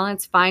your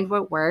balance, find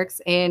what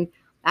works. And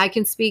I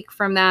can speak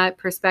from that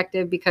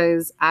perspective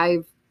because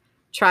I've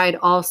tried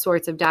all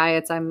sorts of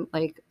diets. I'm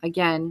like,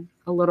 again,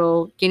 a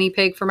little guinea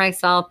pig for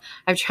myself.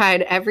 I've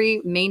tried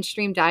every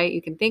mainstream diet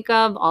you can think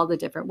of, all the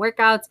different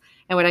workouts.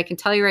 And what I can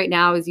tell you right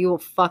now is you will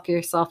fuck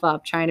yourself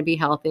up trying to be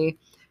healthy.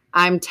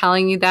 I'm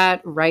telling you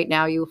that right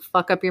now. You will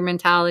fuck up your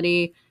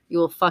mentality. You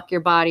will fuck your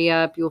body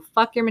up. You will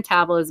fuck your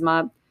metabolism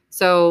up.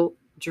 So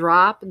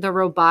drop the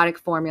robotic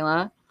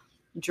formula.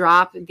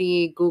 Drop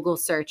the Google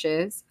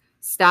searches.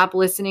 Stop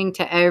listening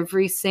to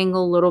every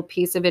single little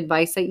piece of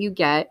advice that you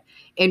get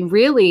and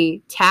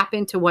really tap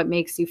into what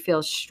makes you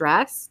feel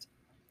stressed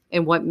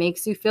and what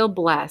makes you feel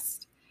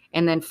blessed.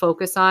 And then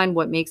focus on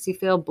what makes you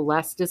feel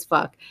blessed as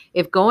fuck.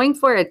 If going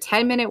for a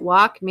 10-minute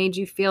walk made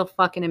you feel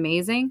fucking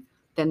amazing,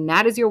 then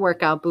that is your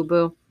workout,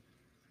 boo-boo.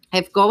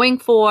 If going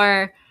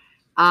for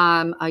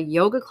a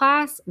yoga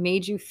class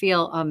made you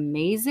feel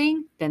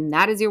amazing, then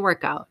that is your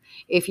workout.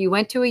 If you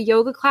went to a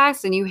yoga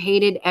class and you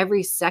hated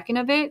every second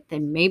of it,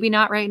 then maybe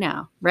not right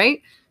now,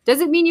 right?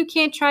 Doesn't mean you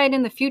can't try it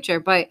in the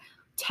future, but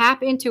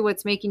tap into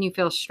what's making you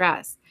feel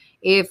stressed.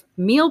 If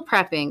meal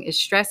prepping is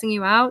stressing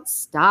you out,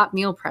 stop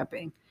meal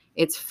prepping.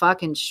 It's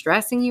fucking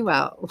stressing you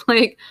out.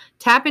 Like,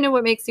 tap into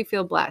what makes you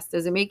feel blessed.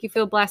 Does it make you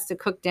feel blessed to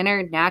cook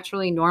dinner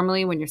naturally,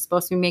 normally when you're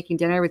supposed to be making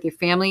dinner with your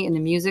family and the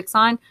music's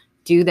on?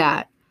 Do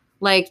that.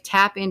 Like,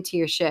 tap into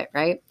your shit,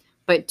 right?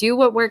 But do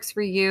what works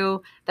for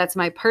you. That's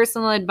my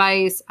personal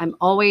advice. I'm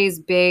always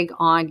big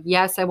on,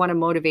 yes, I want to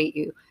motivate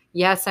you.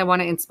 Yes, I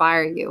want to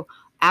inspire you.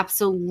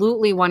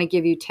 Absolutely want to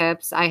give you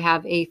tips. I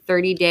have a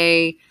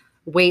 30-day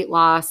weight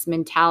loss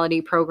mentality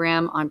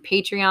program on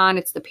Patreon.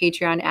 It's the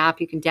Patreon app.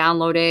 You can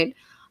download it.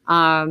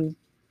 And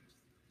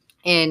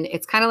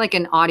it's kind of like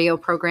an audio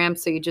program.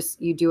 So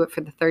you do it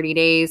for the 30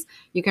 days.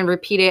 You can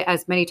repeat it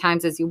as many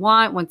times as you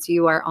want once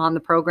you are on the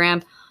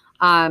program.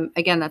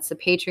 Again, that's the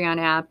Patreon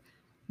app.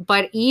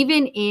 But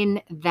even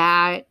in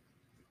that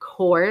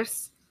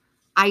course,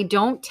 I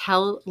don't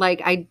tell,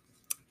 like, I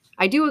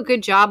do a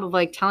good job of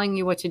like telling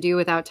you what to do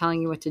without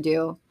telling you what to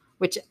do,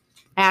 which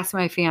ask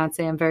my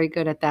fiance, I'm very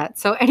good at that.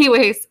 So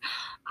anyways,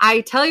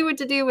 I tell you what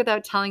to do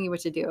without telling you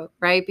what to do,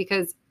 right?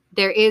 Because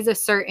there is a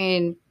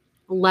certain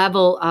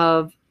level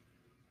of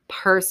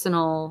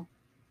personal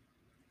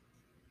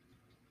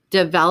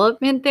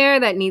development there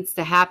that needs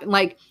to happen.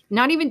 Like,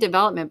 not even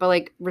development, but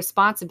like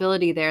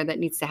responsibility there that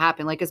needs to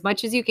happen. Like, as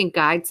much as you can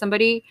guide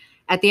somebody,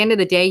 at the end of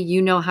the day,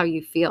 you know how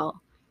you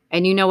feel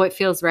and you know what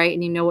feels right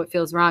and you know what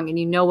feels wrong and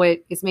you know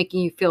what is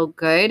making you feel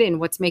good and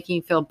what's making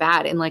you feel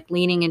bad. And like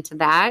leaning into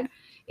that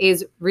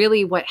is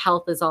really what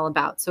health is all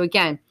about. So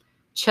again,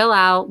 chill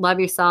out, love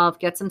yourself,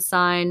 get some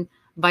sun.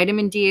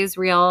 Vitamin D is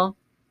real.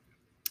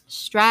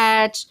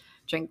 Stretch,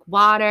 drink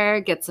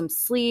water, get some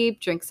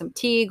sleep, drink some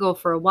tea, go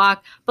for a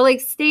walk, but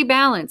like stay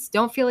balanced.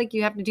 Don't feel like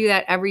you have to do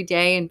that every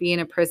day and be in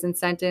a prison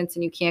sentence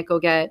and you can't go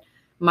get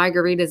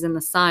margaritas in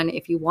the sun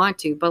if you want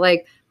to, but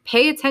like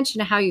pay attention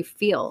to how you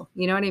feel.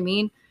 You know what I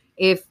mean?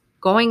 If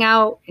going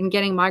out and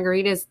getting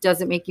margaritas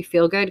doesn't make you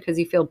feel good because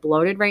you feel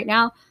bloated right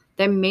now,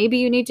 then maybe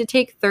you need to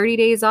take 30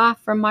 days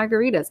off from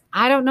margaritas.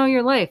 I don't know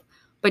your life,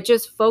 but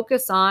just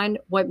focus on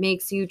what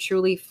makes you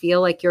truly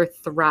feel like you're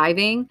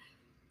thriving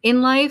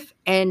in life.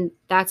 And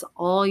that's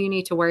all you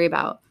need to worry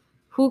about.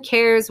 Who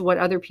cares what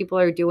other people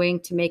are doing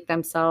to make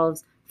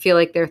themselves feel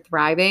like they're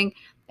thriving?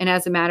 And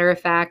as a matter of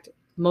fact,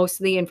 most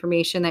of the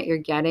information that you're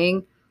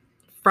getting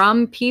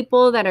from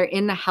people that are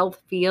in the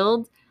health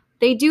field,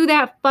 they do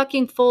that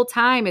fucking full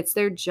time. It's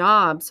their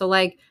job. So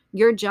like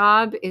your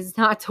job is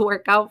not to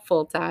work out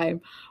full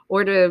time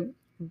or to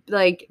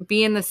like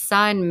be in the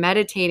sun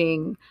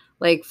meditating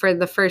like for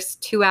the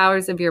first 2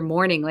 hours of your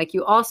morning. Like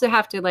you also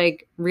have to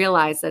like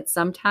realize that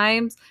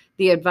sometimes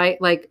the advice,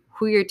 like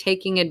who you're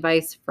taking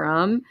advice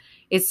from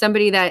is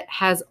somebody that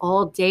has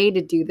all day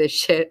to do this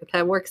shit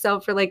that works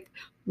out for like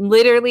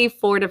literally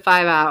 4 to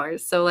 5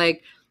 hours. So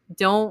like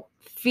don't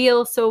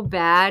feel so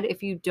bad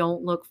if you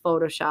don't look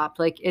photoshopped.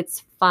 Like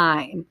it's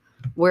fine.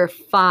 We're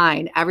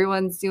fine.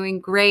 Everyone's doing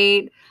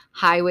great.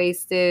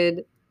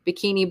 High-waisted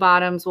bikini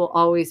bottoms will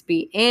always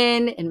be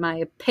in my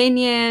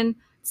opinion.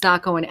 It's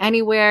not going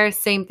anywhere.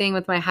 Same thing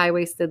with my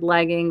high-waisted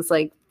leggings.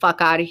 Like,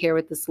 fuck out of here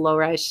with this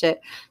low-rise shit.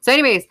 So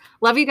anyways,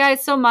 love you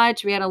guys so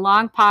much. We had a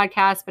long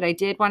podcast, but I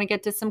did want to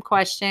get to some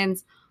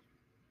questions.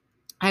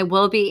 I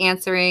will be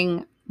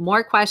answering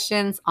more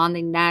questions on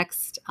the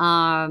next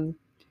podcast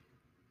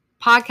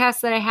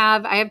that I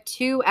have. I have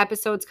 2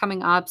 episodes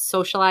coming up.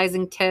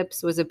 Socializing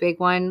tips was a big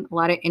one. A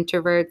lot of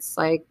introverts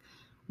like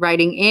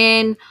writing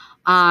in.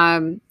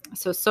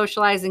 So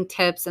socializing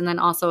tips, and then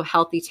also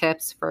healthy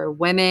tips for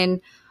women,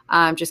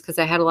 just because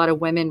I had a lot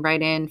of women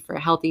write in for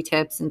healthy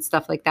tips and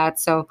stuff like that.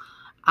 So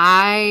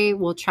I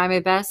will try my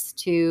best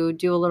to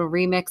do a little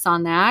remix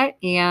on that.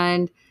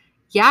 And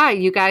yeah,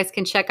 you guys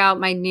can check out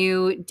my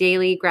new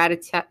daily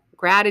gratitude.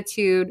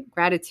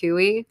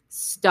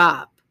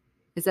 Stop.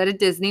 Is that a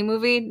Disney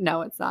movie?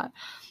 No, it's not.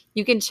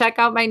 You can check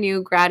out my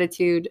new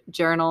gratitude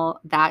journal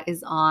that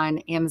is on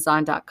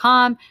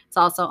Amazon.com. It's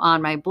also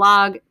on my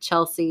blog,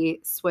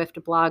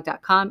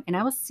 ChelseaSwiftBlog.com. And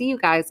I will see you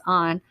guys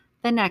on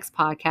the next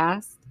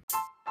podcast.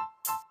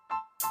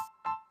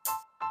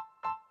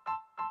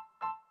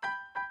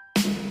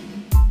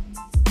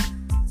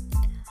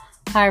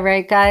 All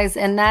right, guys,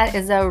 and that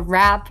is a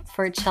wrap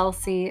for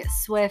Chelsea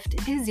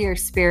Swift is your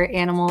spirit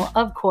animal.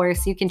 Of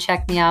course, you can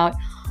check me out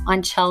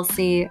on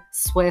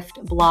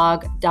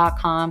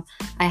ChelseaSwiftBlog.com.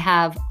 I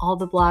have all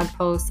the blog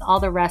posts, all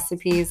the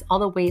recipes, all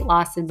the weight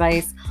loss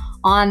advice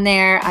on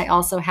there. I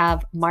also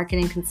have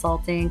marketing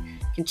consulting.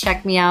 You can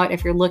check me out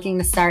if you're looking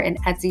to start an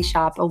Etsy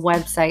shop, a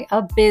website,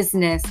 a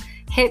business.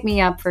 Hit me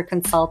up for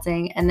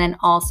consulting. And then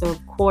also,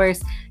 of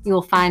course, you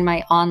will find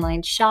my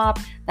online shop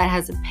that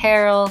has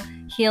apparel,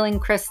 healing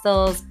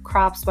crystals,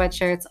 crop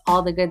sweatshirts,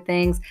 all the good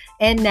things.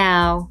 And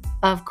now,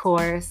 of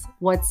course,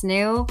 what's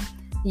new?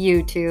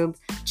 YouTube.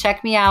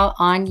 Check me out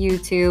on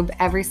YouTube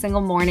every single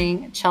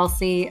morning.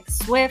 Chelsea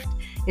Swift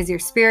is your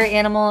spirit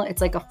animal.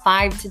 It's like a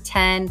 5 to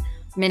 10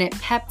 minute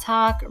pep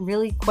talk,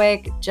 really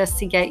quick, just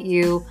to get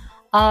you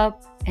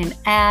up and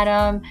at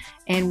 'em.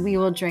 And we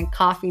will drink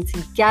coffee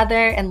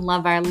together and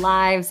love our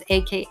lives,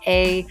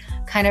 aka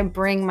kind of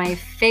bring my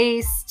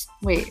face.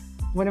 Wait,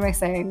 what am I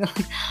saying?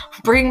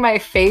 Bring my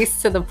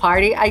face to the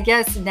party. I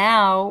guess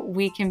now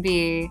we can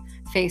be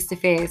face to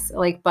face,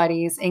 like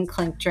buddies, and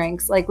clink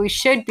drinks like we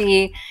should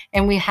be,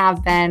 and we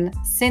have been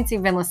since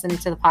you've been listening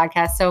to the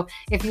podcast. So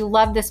if you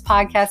love this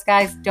podcast,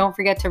 guys, don't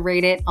forget to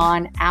rate it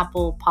on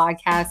Apple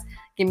Podcasts.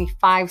 Give me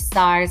 5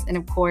 stars, and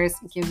of course,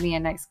 give me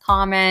a nice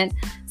comment.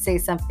 Say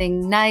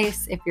something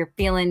nice if you're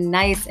feeling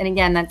nice. And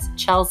again, that's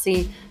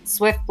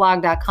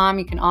ChelseaSwiftBlog.com.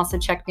 You can also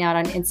check me out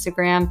on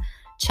Instagram,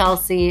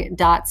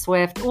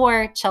 Chelsea.Swift,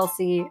 or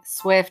Chelsea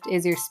Swift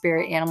is your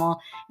spirit animal.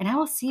 And I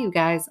will see you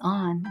guys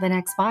on the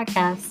next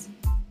podcast.